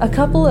 A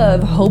couple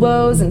of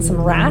hobos and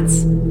some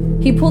rats?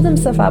 He pulled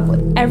himself up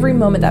with every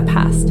moment that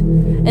passed,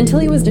 until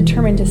he was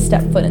determined to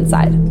step foot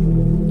inside.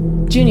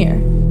 Junior,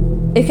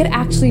 it could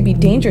actually be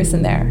dangerous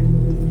in there.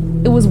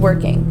 It was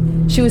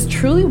working. She was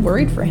truly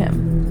worried for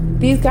him.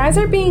 These guys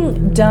are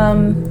being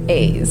dumb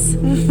A's.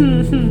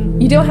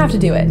 You don't have to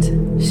do it.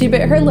 She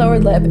bit her lower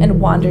lip and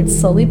wandered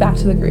slowly back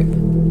to the group.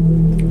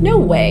 No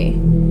way.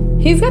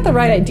 He's got the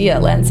right idea,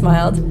 Lance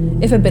smiled,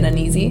 if a bit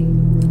uneasy.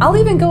 I'll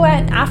even go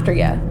after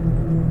ya.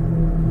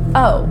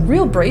 Oh,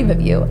 real brave of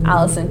you,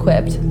 Allison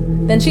quipped.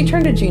 Then she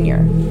turned to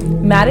Junior,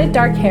 matted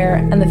dark hair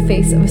and the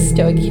face of a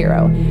stoic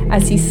hero,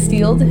 as he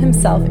steeled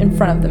himself in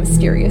front of the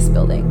mysterious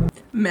building.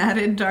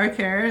 Matted dark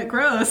hair,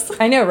 gross.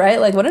 I know,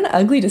 right? What an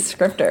ugly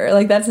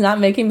descriptor. That's not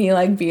making me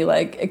be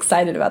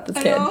excited about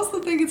this kid. I also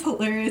think it's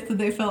hilarious that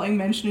they felt like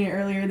mentioning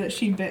earlier that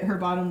she bit her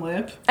bottom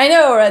lip. I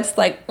know, or it's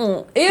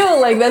ew,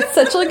 that's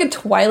such a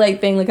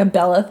Twilight thing, a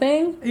Bella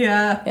thing.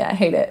 Yeah. Yeah, I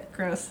hate it.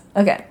 Gross.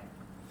 Okay.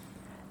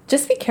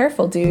 Just be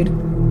careful, dude.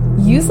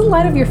 Use the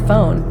light of your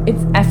phone.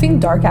 It's effing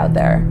dark out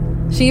there.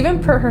 She even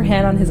put her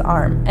hand on his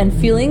arm, and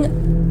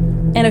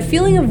a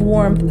feeling of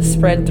warmth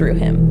spread through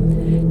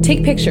him.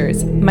 Take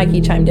pictures,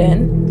 Mikey chimed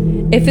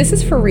in. If this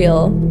is for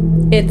real,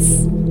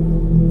 it's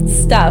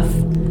stuff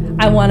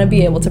I want to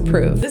be able to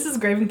prove. This is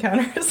Grave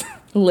Encounters.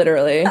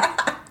 Literally.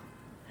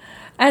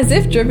 As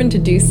if driven to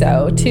do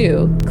so,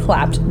 too,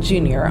 clapped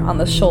Junior on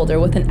the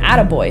shoulder with an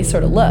attaboy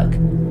sort of look,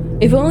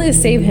 if only to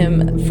save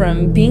him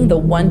from being the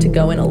one to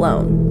go in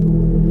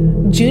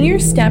alone. Junior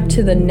stepped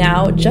to the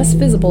now just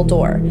visible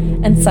door,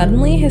 and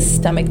suddenly his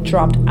stomach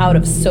dropped out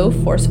of so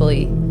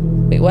forcefully.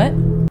 Wait, what?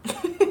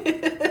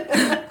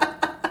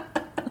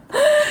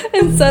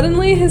 And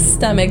suddenly his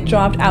stomach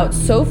dropped out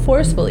so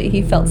forcefully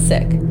he felt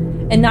sick,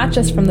 and not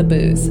just from the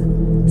booze.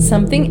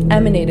 Something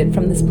emanated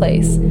from this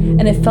place,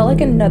 and it felt like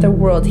another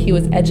world he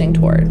was edging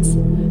towards,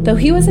 though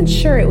he wasn't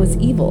sure it was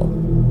evil.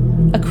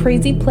 A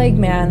crazy plague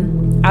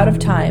man, out of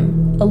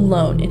time,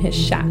 alone in his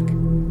shack.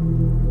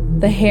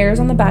 The hairs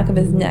on the back of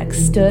his neck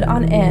stood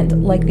on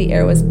end like the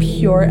air was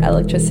pure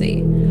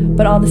electricity,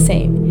 but all the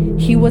same,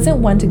 he wasn't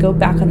one to go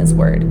back on his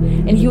word,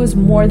 and he was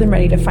more than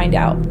ready to find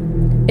out.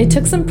 It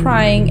took some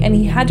prying, and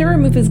he had to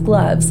remove his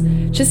gloves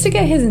just to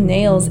get his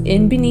nails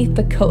in beneath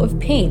the coat of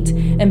paint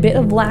and bit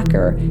of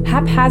lacquer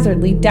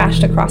haphazardly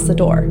dashed across the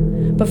door.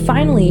 But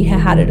finally he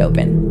had it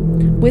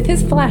open. With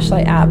his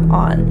flashlight app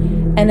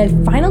on, and a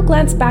final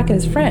glance back at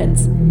his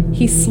friends,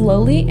 he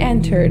slowly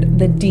entered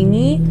the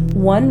dingy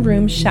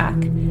one-room shack,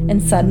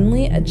 and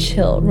suddenly a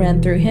chill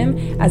ran through him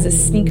as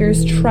his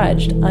sneakers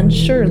trudged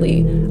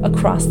unsurely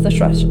across the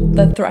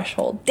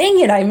threshold. Dang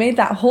it, I made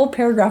that whole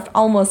paragraph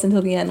almost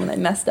until the end when I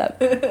messed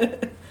up.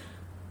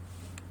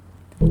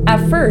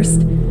 At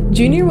first,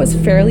 Junior was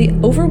fairly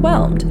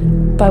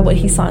overwhelmed by what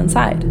he saw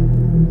inside.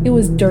 It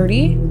was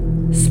dirty,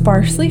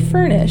 sparsely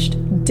furnished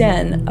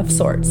den of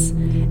sorts,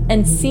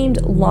 and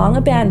seemed long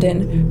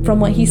abandoned from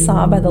what he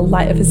saw by the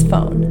light of his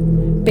phone.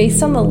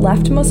 Based on the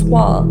leftmost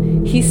wall,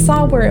 he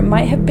saw where it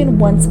might have been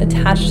once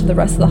attached to the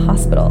rest of the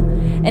hospital,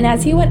 and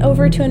as he went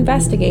over to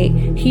investigate,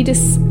 he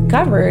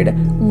discovered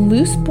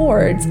loose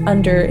boards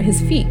under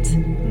his feet.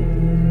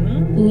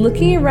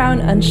 Looking around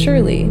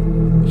unsurely,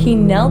 he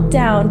knelt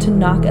down to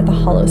knock at the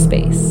hollow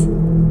space,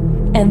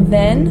 and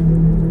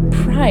then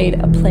pried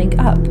a plank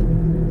up.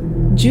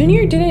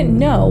 Junior didn't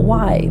know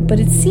why, but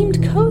it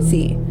seemed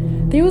cozy.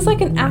 There was like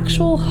an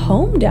actual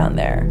home down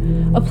there,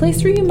 a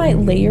place where you might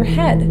lay your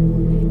head.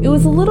 It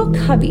was a little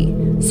cubby,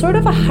 sort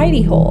of a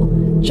hidey hole,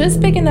 just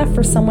big enough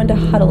for someone to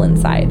huddle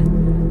inside.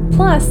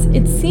 Plus,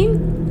 it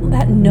seemed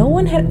that no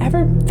one had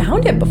ever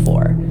found it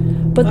before.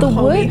 But the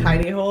wood...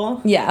 hidey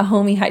hole? Yeah, a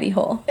homey hidey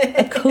hole.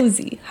 A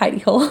cozy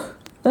hidey hole.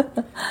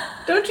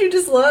 Don't you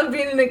just love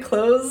being in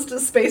enclosed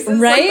spaces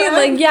right?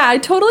 like that? Yeah, I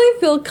totally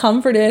feel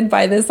comforted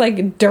by this,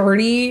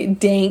 dirty,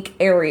 dank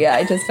area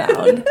I just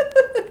found.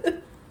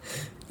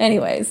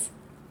 Anyways.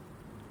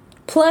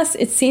 Plus,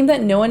 it seemed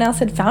that no one else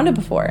had found it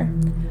before.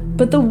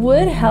 But the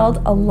wood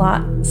held a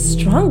lot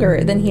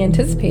stronger than he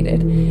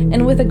anticipated,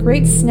 and with a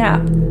great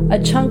snap, a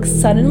chunk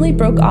suddenly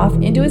broke off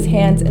into his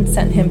hands and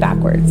sent him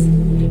backwards.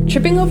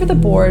 Tripping over the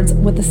boards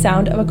with the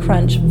sound of a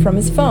crunch from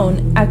his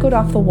phone echoed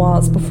off the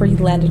walls before he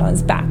landed on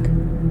his back.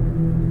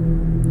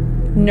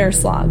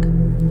 Nurse log.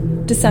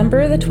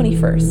 December the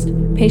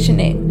 21st. Patient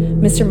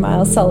name, Mr.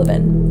 Miles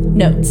Sullivan.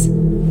 Notes.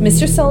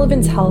 Mr.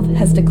 Sullivan's health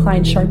has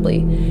declined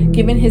sharply,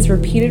 given his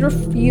repeated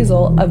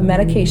refusal of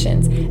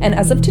medications, and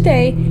as of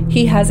today,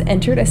 he has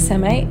entered a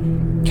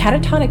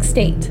semi-catatonic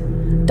state.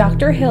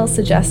 Dr. Hill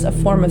suggests a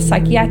form of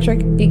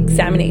psychiatric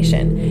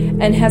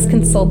examination and has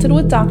consulted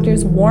with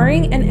doctors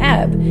Waring and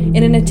Ebb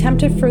in an attempt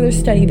to further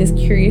study these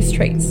curious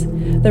traits.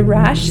 The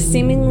rash,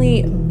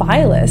 seemingly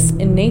bilious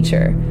in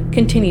nature,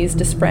 continues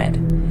to spread.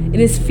 It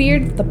is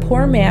feared that the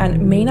poor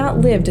man may not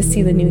live to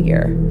see the new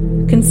year.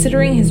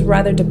 Considering his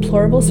rather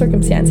deplorable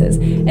circumstances,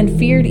 and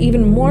feared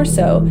even more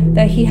so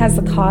that he has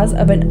the cause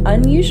of an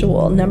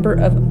unusual number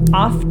of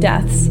off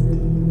deaths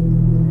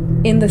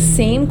in the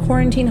same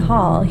quarantine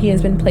hall he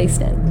has been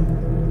placed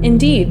in.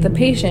 Indeed, the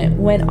patient,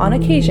 when on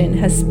occasion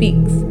he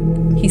speaks,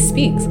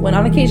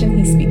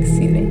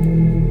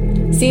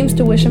 seems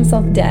to wish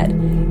himself dead,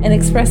 and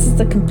expresses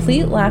the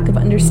complete lack of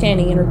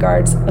understanding in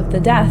regards of the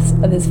deaths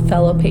of his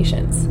fellow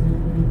patients.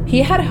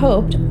 He had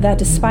hoped that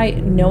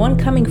despite no one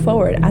coming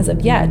forward as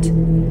of yet,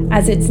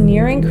 as it's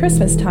nearing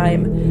Christmas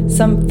time,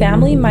 some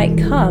family might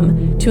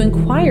come to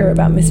inquire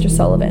about Mr.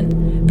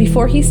 Sullivan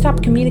before he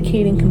stopped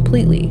communicating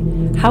completely.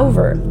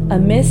 However,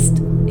 amidst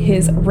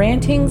his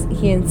rantings,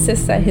 he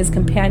insists that his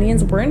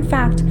companions were in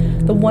fact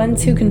the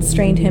ones who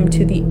constrained him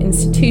to the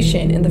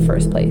institution in the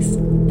first place.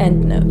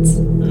 End notes.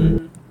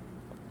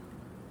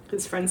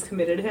 His friends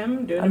committed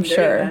him? I'm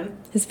sure. Then.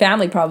 His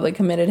family probably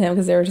committed him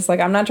because they were just like,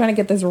 I'm not trying to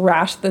get this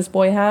rash this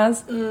boy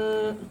has.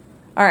 All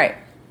right.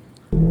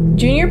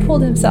 Junior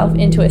pulled himself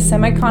into a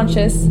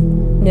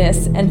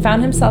semi-consciousness and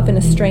found himself in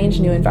a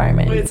strange new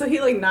environment. Wait, so he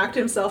knocked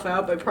himself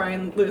out by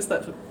prying loose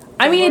that...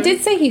 I mean, it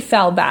did say he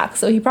fell back,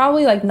 so he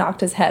probably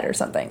knocked his head or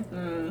something.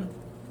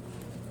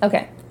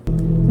 Okay.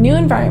 New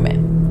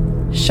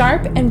environment.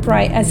 Sharp and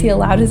bright as he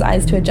allowed his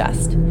eyes to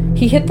adjust.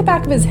 He hit the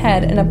back of his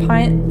head and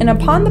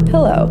upon the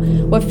pillow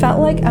what felt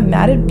like a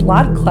matted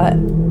blood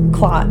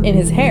clot in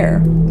his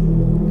hair.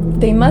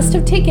 They must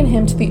have taken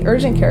him to the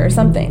urgent care or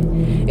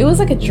something. It was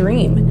like a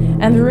dream,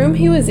 and the room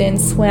he was in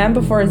swam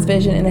before his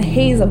vision in a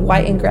haze of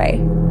white and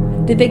gray.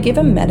 Did they give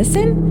him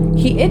medicine?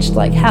 He itched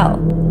like hell.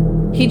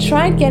 He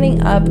tried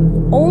getting up,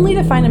 only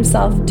to find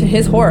himself, to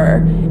his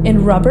horror,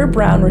 in rubber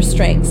brown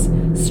restraints,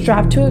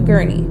 strapped to a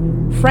gurney.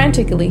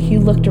 Frantically, he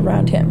looked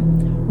around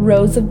him.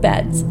 Rows of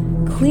beds,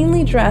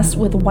 cleanly dressed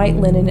with white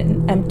linen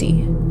and empty.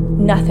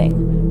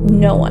 Nothing.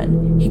 No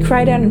one. He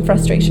cried out in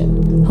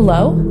frustration.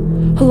 Hello?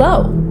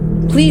 Hello?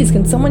 Please,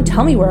 can someone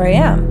tell me where I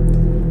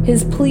am?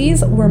 His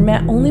pleas were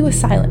met only with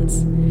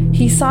silence.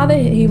 He saw that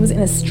he was in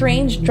a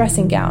strange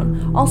dressing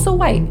gown, also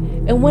white,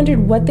 and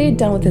wondered what they had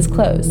done with his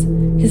clothes.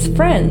 His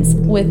friends,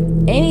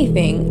 with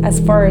anything as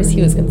far as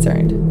he was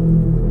concerned.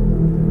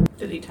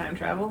 Did he time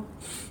travel?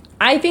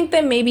 I think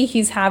that maybe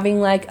he's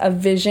having a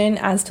vision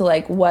as to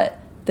what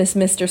this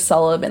Mr.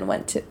 Sullivan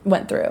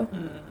went through,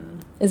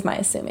 is my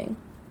assuming.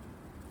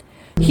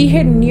 He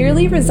had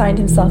nearly resigned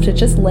himself to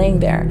just laying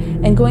there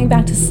and going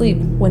back to sleep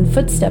when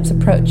footsteps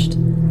approached.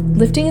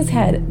 Lifting his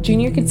head,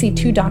 Junior could see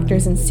two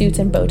doctors in suits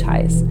and bow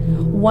ties.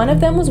 One of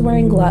them was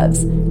wearing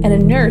gloves, and a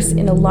nurse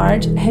in a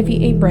large,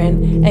 heavy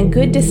apron and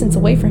good distance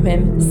away from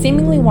him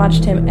seemingly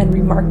watched him and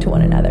remarked to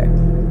one another.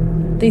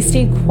 They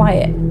stayed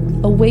quiet,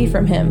 away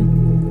from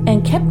him,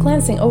 and kept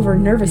glancing over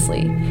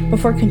nervously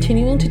before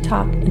continuing to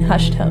talk in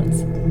hushed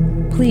tones.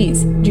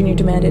 Please, Junior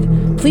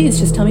demanded, please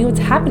just tell me what's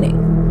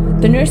happening.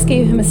 The nurse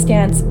gave him a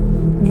stance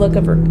look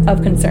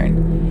of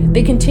concern.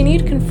 They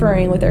continued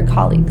conferring with their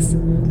colleagues,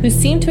 who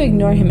seemed to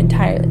ignore him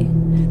entirely.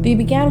 They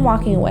began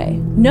walking away.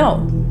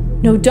 No,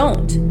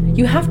 don't.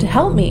 You have to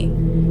help me.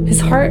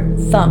 His heart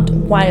thumped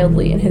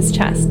wildly in his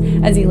chest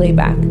as he lay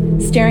back,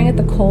 staring at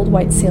the cold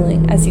white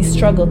ceiling as he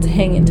struggled to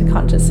hang into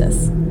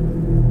consciousness.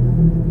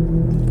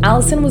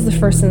 Allison was the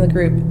first in the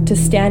group to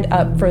stand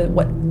up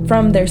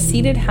from their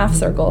seated half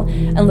circle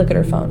and look at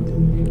her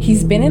phone.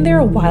 He's been in there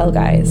a while,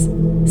 guys.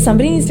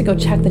 Somebody needs to go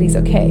check that he's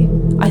okay.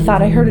 I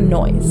thought I heard a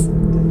noise.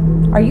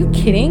 Are you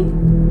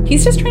kidding?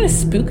 He's just trying to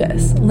spook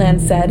us,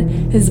 Lance said,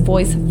 his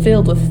voice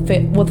filled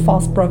with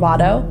false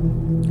bravado.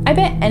 I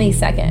bet any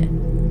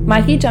second.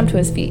 Mikey jumped to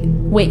his feet.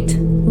 Wait,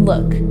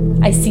 look,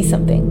 I see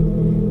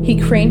something. He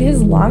craned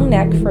his long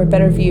neck for a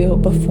better view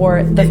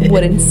before the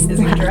wooden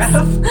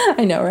slats.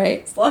 I know,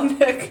 right? His long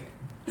neck.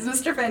 He's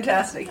Mr.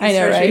 Fantastic. I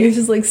know, right? He's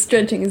just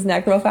stretching his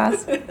neck real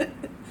fast.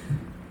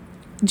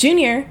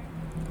 Junior,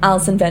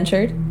 Allison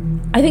ventured.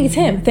 I think it's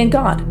him, thank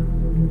God.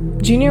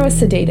 Junior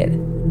was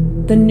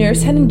sedated. The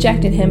nurse had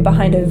injected him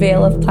behind a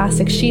veil of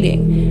plastic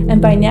sheeting,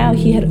 and by now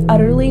he had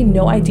utterly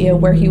no idea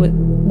where he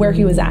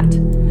was at.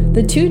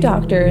 The two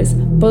doctors,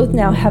 both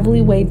now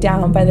heavily weighed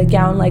down by the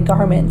gown-like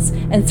garments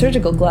and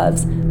surgical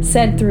gloves,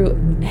 said through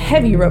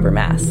heavy rubber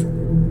masks,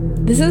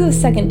 "This is the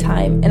second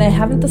time, and I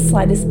haven't the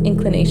slightest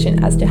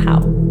inclination as to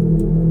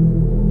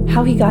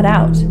how he got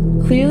out.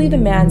 Clearly the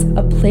man's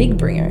a plague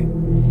bringer.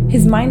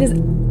 His mind is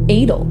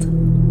addled,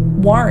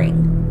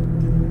 warring.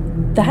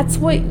 That's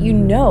what you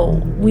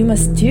know we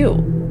must do.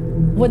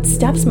 What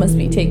steps must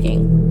be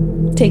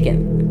taken.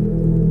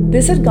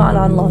 This had gone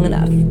on long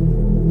enough."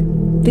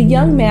 The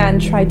young man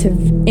tried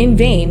in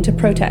vain to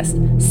protest,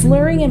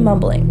 slurring and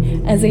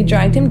mumbling, as they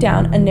dragged him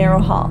down a narrow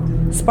hall,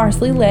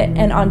 sparsely lit,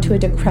 and onto a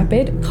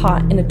decrepit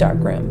cot in a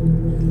dark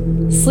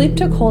room. Sleep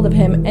took hold of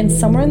him, and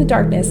somewhere in the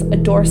darkness a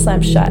door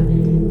slammed shut,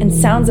 and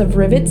sounds of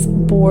rivets,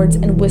 boards,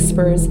 and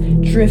whispers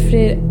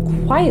drifted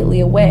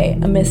quietly away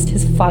amidst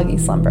his foggy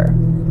slumber.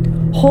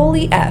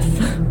 Holy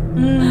F!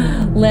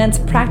 Lance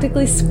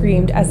practically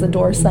screamed as the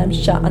door slammed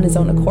shut on his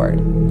own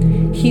accord.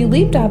 He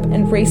leaped up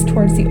and raced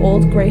towards the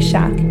old gray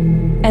shack,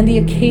 and the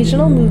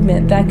occasional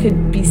movement that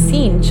could be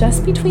seen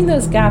just between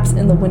those gaps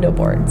in the window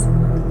boards.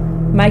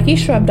 Mikey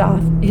shrugged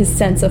off his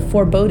sense of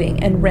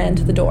foreboding and ran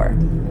to the door.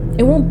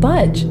 It won't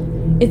budge.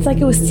 It's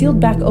like it was sealed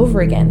back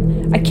over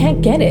again. I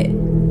can't get it.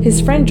 His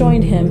friend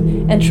joined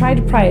him and tried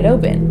to pry it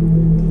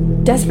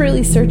open,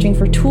 desperately searching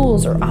for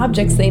tools or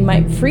objects they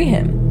might free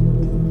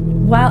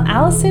him, while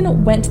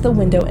Allison went to the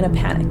window in a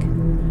panic.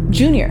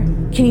 Junior,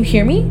 can you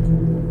hear me?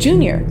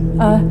 Junior,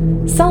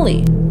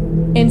 Sully.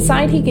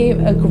 Inside, he gave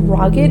a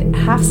groggy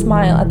half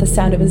smile at the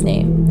sound of his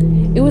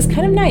name. It was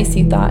kind of nice,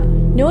 he thought.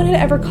 No one had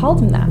ever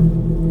called him that.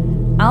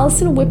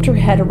 Allison whipped her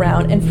head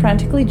around and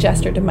frantically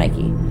gestured to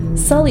Mikey.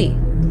 Sully,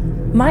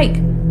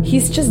 Mike,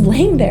 he's just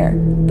laying there.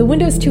 The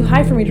window's too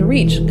high for me to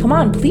reach. Come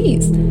on,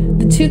 please.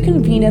 The two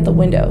convened at the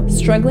window,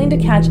 struggling to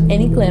catch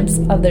any glimpse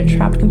of their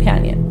trapped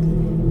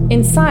companion.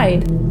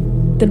 Inside,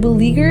 the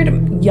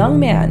beleaguered young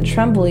man,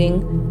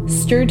 trembling,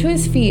 stirred to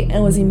his feet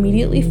and was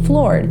immediately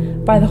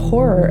floored by the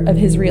horror of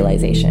his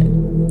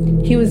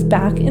realization. He was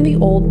back in the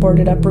old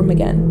boarded-up room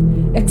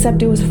again,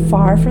 except it was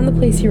far from the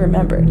place he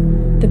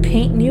remembered. The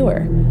paint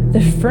newer, the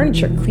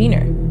furniture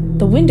cleaner,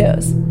 the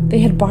windows, they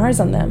had bars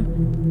on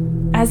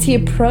them. As he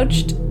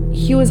approached,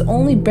 he was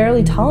only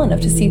barely tall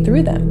enough to see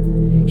through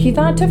them. He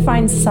thought to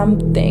find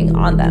something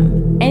on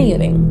them,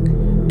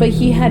 anything, but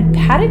he had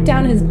patted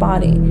down his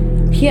body.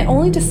 He had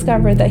only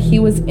discovered that he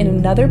was in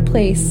another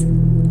place,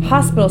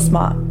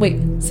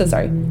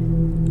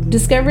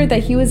 discovered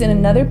that he was in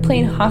another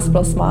plain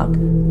hospital smock,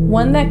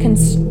 one that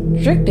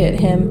constricted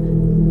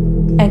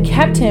him and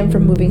kept him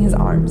from moving his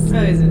arms.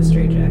 Oh, he's in a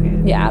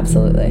straitjacket. Yeah,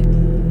 absolutely.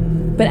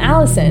 But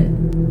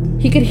Allison,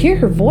 he could hear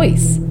her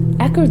voice,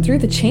 echoed through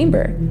the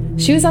chamber.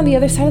 She was on the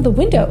other side of the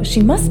window.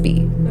 She must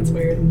be. That's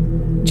weird.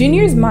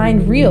 Junior's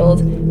mind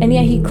reeled, and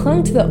yet he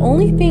clung to the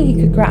only thing he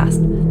could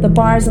grasp, the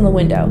bars on the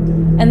window,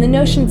 and the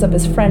notions of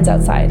his friends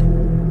outside,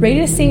 ready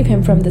to save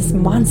him from this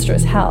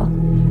monstrous hell.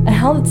 A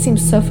hell that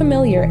seemed so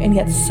familiar and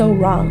yet so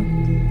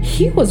wrong.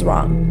 He was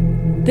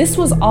wrong. This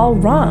was all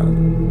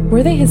wrong.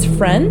 Were they his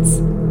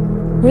friends?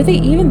 Were they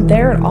even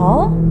there at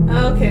all?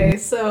 Okay,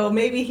 so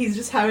maybe he's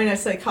just having a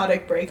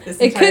psychotic break this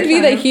entire time. It could be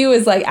that he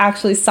was, like,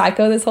 actually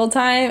psycho this whole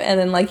time, and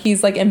then, like,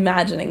 he's, like,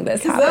 imagining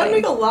this happening. Because that would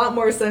make a lot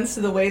more sense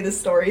to the way the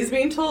story is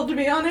being told, to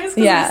be honest.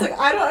 Yeah. It's like,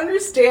 I don't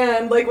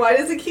understand. Like, why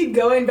does it keep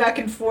going back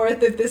and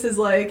forth if this is,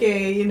 like,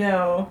 a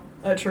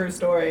true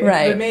story?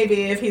 Right. But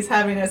maybe if he's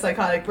having a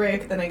psychotic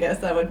break, then I guess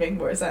that would make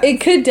more sense.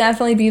 It could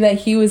definitely be that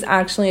he was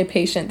actually a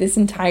patient this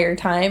entire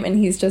time, and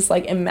he's just,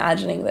 like,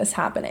 imagining this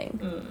happening.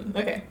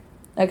 Okay.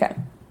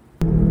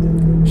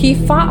 He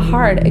fought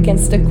hard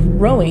against a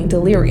growing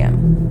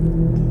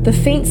delirium. The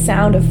faint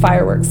sound of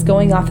fireworks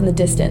going off in the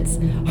distance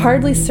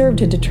hardly served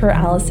to deter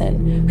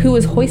Allison, who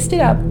was hoisted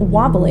up,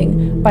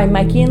 wobbling, by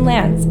Mikey and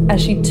Lance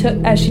as she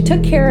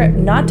took care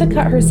not to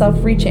cut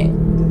herself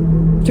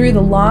reaching through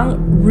the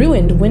long,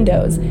 ruined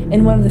windows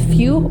in one of the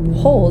few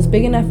holes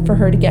big enough for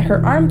her to get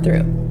her arm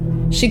through.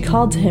 She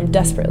called to him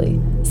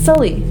desperately.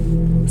 Sully,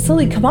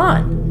 come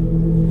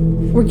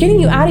on. We're getting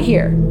you out of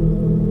here.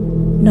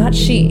 Not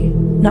she,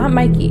 not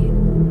Mikey,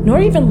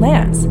 nor even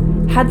Lance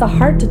had the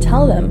heart to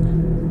tell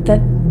them that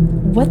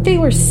what they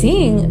were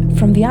seeing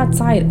from the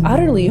outside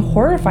utterly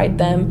horrified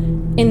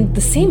them in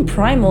the same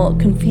primal,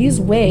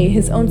 confused way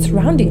his own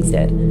surroundings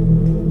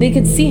did. They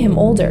could see him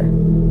older,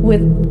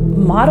 with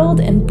mottled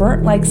and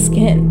burnt-like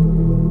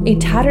skin, a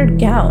tattered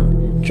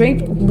gown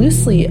draped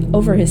loosely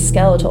over his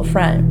skeletal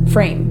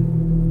frame.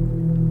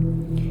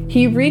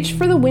 He reached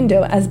for the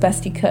window as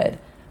best he could,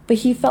 but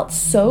he felt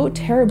so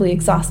terribly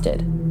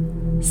exhausted.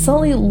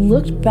 Sully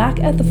looked back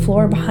at the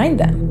floor behind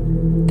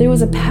them. There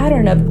was a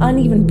pattern of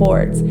uneven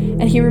boards,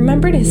 and he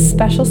remembered his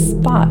special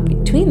spot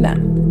between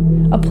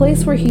them, a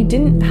place where he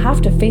didn't have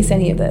to face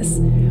any of this,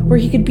 where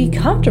he could be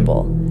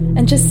comfortable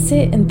and just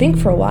sit and think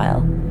for a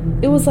while.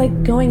 It was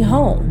like going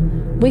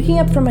home, waking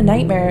up from a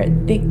nightmare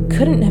that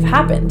couldn't have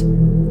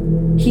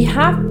happened. He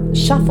half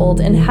shuffled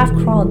and half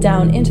crawled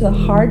down into the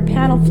hard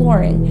panel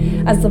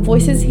flooring as the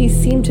voices he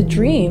seemed to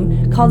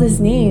dream called his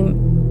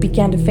name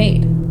began to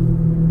fade.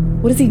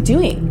 What is he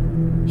doing?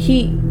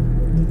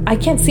 I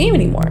can't see him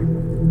anymore.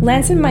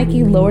 Lance and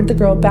Mikey lowered the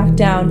girl back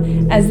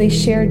down as they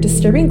shared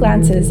disturbing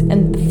glances,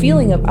 and the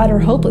feeling of utter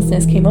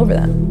hopelessness came over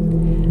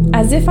them.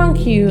 As if on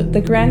cue,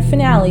 the grand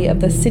finale of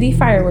the city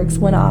fireworks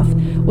went off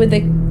with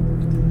a...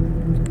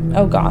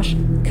 oh gosh.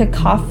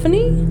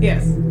 Cacophony?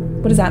 Yes.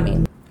 What does that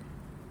mean?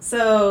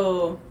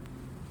 So,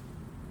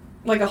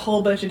 like a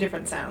whole bunch of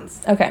different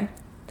sounds. Okay.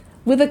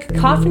 With a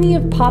cacophony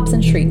of pops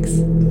and shrieks.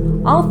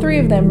 All three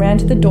of them ran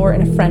to the door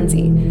in a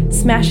frenzy,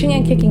 smashing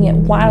and kicking it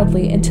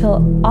wildly until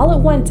all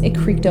at once it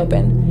creaked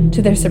open,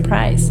 to their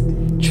surprise.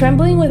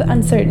 Trembling with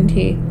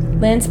uncertainty,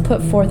 Lance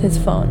put forth his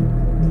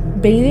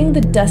phone, bathing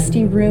the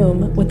dusty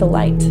room with the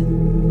light.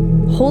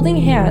 Holding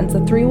hands,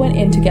 the three went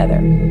in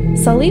together.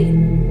 Sully?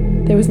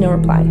 There was no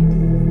reply.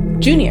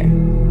 Junior,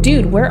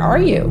 dude, where are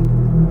you?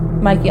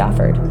 Mikey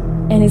offered,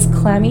 and his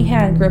clammy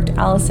hand gripped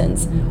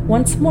Allison's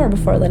once more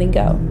before letting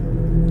go.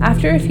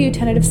 After a few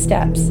tentative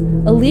steps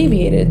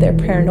alleviated their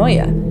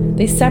paranoia,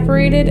 they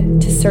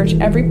separated to search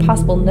every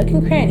possible nook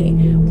and cranny,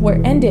 which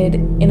ended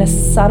in a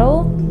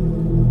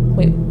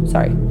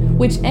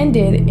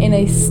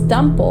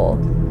stumble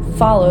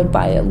followed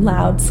by a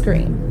loud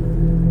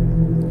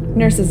scream.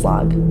 Nurse's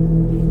log.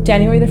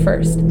 January the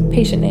 1st.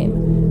 Patient name,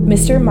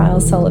 Mr.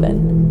 Miles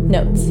Sullivan.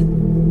 Notes.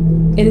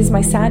 It is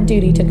my sad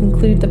duty to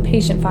conclude the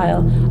patient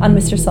file on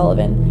Mr.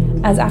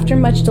 Sullivan, as after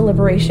much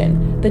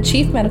deliberation, the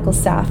chief medical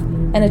staff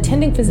and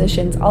attending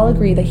physicians all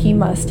agree that he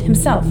must,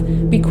 himself,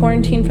 be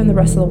quarantined from the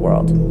rest of the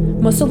world.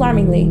 Most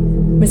alarmingly,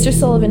 Mr.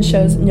 Sullivan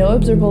shows no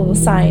observable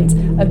signs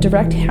of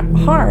direct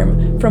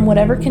harm from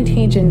whatever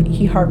contagion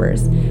he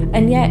harbors,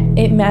 and yet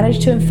it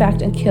managed to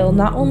infect and kill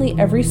not only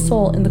every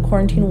soul in the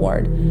quarantine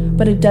ward,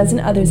 but a dozen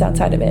others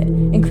outside of it,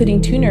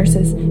 including 2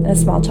 nurses and a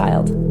small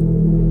child.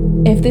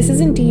 If this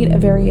is indeed a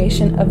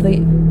variation of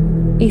the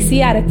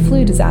Asiatic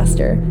flu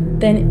disaster,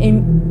 then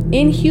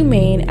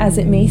inhumane as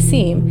it may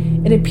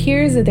seem, it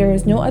appears that there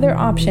is no other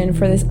option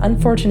for this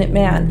unfortunate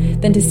man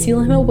than to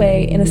seal him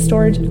away in a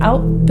storage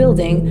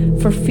outbuilding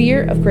for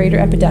fear of greater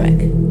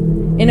epidemic.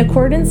 In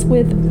accordance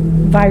with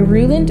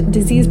virulent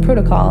disease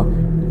protocol,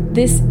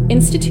 this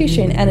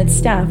institution and its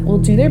staff will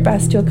do their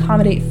best to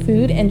accommodate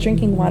food and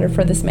drinking water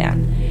for this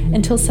man,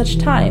 until such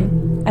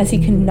time as he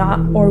cannot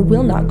or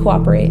will not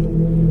cooperate.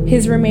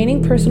 His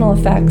remaining personal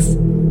effects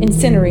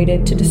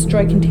incinerated to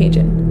destroy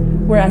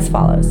contagion were as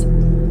follows: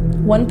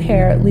 1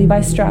 pair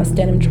Levi Strauss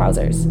denim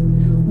trousers,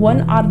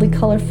 1 oddly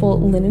colorful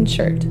linen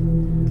shirt,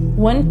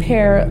 1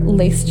 pair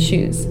laced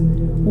shoes,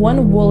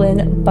 1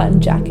 woolen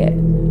button jacket,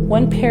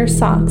 1 pair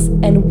socks,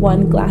 and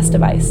 1 glass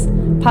device,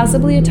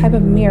 possibly a type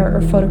of mirror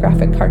or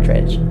photographic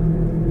cartridge.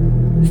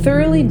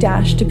 Thoroughly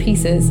dashed to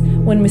pieces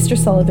when Mr.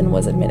 Sullivan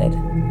was admitted.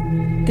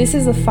 This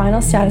is the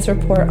final status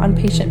report on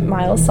patient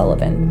Miles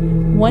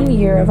Sullivan, 1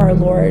 year of our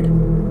Lord,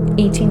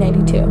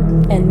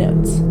 1892. End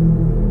notes.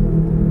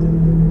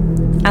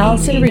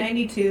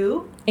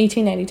 1892?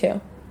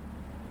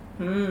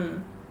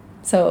 1892.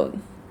 So...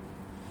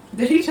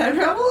 did he time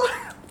travel?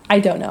 I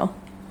don't know.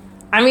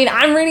 I mean,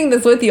 I'm reading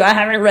this with you. I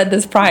haven't read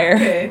this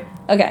prior.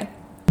 Okay.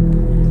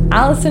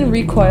 Allison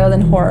recoiled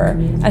in horror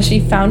as she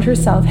found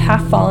herself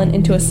half fallen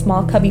into a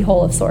small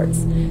cubbyhole of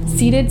sorts,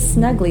 seated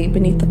snugly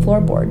beneath the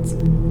floorboards,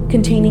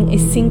 containing a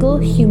single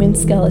human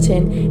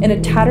skeleton in a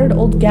tattered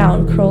old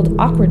gown curled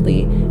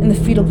awkwardly in the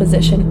fetal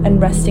position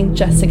and resting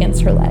just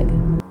against her leg.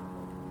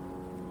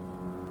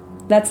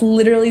 That's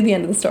literally the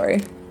end of the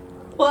story.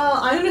 Well,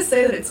 I'm going to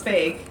say that it's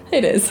fake.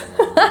 It is.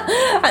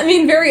 I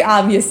mean, very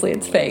obviously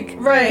it's fake.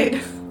 Right.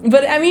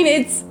 But, I mean,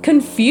 it's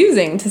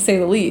confusing, to say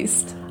the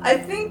least. I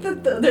think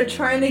that they're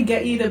trying to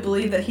get you to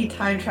believe that he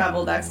time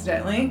traveled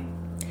accidentally.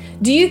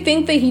 Do you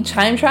think that he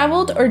time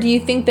traveled, or do you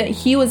think that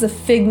he was a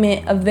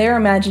figment of their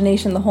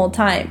imagination the whole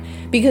time?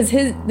 Because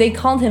they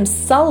called him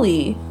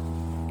Sully,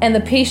 and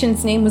the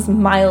patient's name was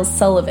Miles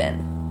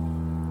Sullivan.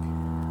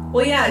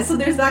 Well, yeah, so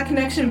there's that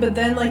connection, but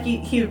then, like,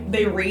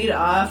 they read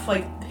off,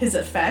 like, his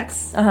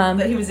effects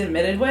that he was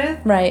admitted with.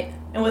 Right.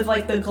 And with,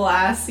 like, the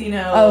glass, you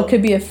know... oh, it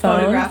could be a phone?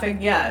 Photographic,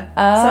 yeah.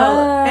 Oh. So,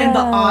 and the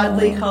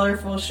oddly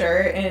colorful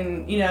shirt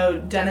and, you know,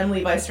 denim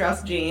Levi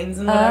Strauss jeans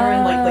and whatever,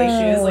 and, like,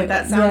 lace shoes. Like,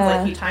 that sounds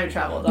like he time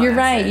traveled on You're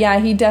accident. right, yeah,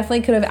 he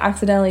definitely could have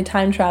accidentally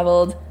time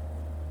traveled.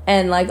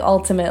 And, like,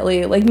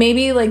 ultimately, like,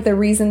 maybe, like, the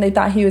reason they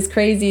thought he was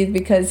crazy is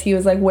because he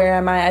was like, where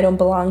am I? I don't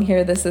belong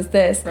here. This is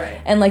this. Right.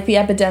 And, like, the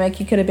epidemic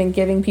he could have been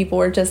giving people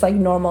were just, like,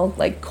 normal,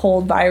 like,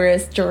 cold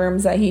virus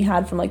germs that he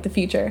had from, like, the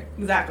future.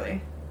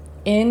 Exactly.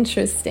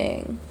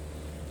 Interesting.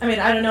 I mean,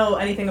 I don't know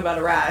anything about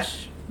a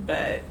rash,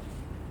 but...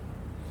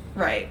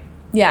 right.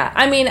 Yeah,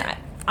 I mean,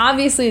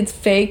 obviously it's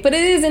fake, but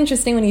it is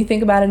interesting when you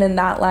think about it in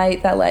that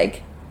light, that,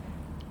 like,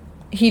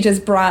 he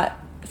just brought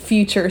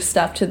future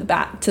stuff to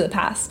the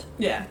past.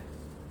 Yeah.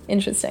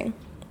 Interesting.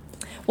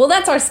 Well,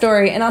 that's our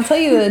story, and I'll tell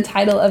you the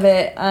title of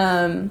it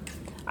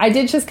I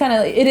did just kind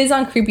of, it is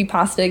on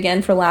Creepypasta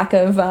again for lack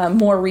of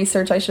more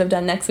research I should have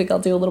done next week. I'll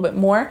do a little bit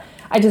more.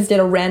 I just did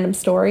a random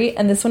story,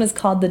 and this one is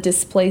called The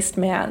Displaced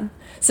Man.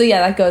 So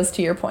yeah, that goes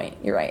to your point.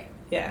 You're right.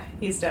 Yeah,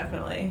 he's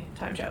definitely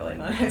time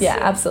traveling on us. Yeah,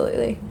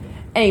 absolutely.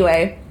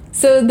 Anyway,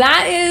 so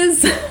that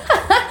is,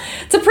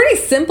 it's a pretty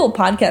simple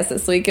podcast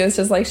this week. It was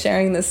just like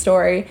sharing this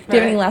story. Do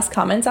you have any last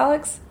comments,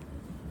 Alex?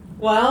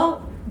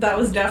 Well, that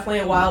was definitely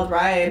a wild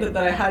ride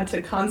that I had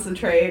to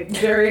concentrate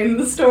during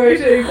the story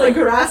to like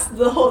grasp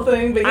the whole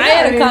thing. But yeah, I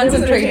had to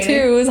concentrate too.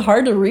 It was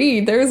hard to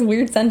read. There was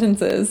weird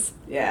sentences.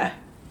 Yeah.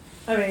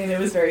 I mean, it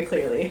was very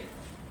clearly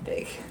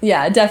fake.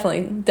 Yeah,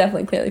 definitely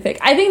clearly fake.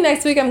 I think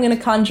next week I'm going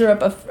to conjure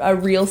up a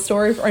real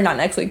story, or not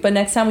next week, but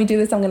next time we do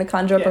this, I'm going to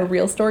conjure up a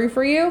real story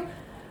for you,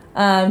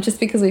 just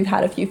because we've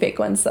had a few fake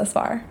ones thus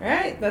far. All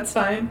right, that's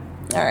fine.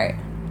 All right.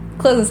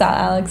 Close us out,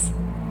 Alex.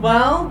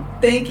 Well,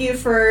 thank you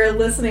for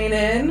listening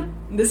in.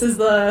 This is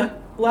the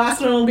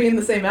last one we'll be in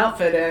the same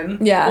outfit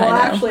in. Yeah, we'll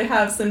actually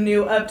have some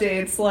new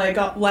updates, like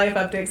life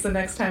updates, the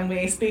next time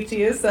we speak to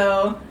you.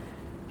 So,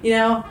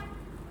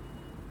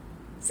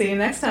 see you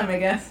next time, I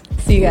guess.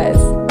 See you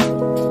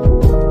guys.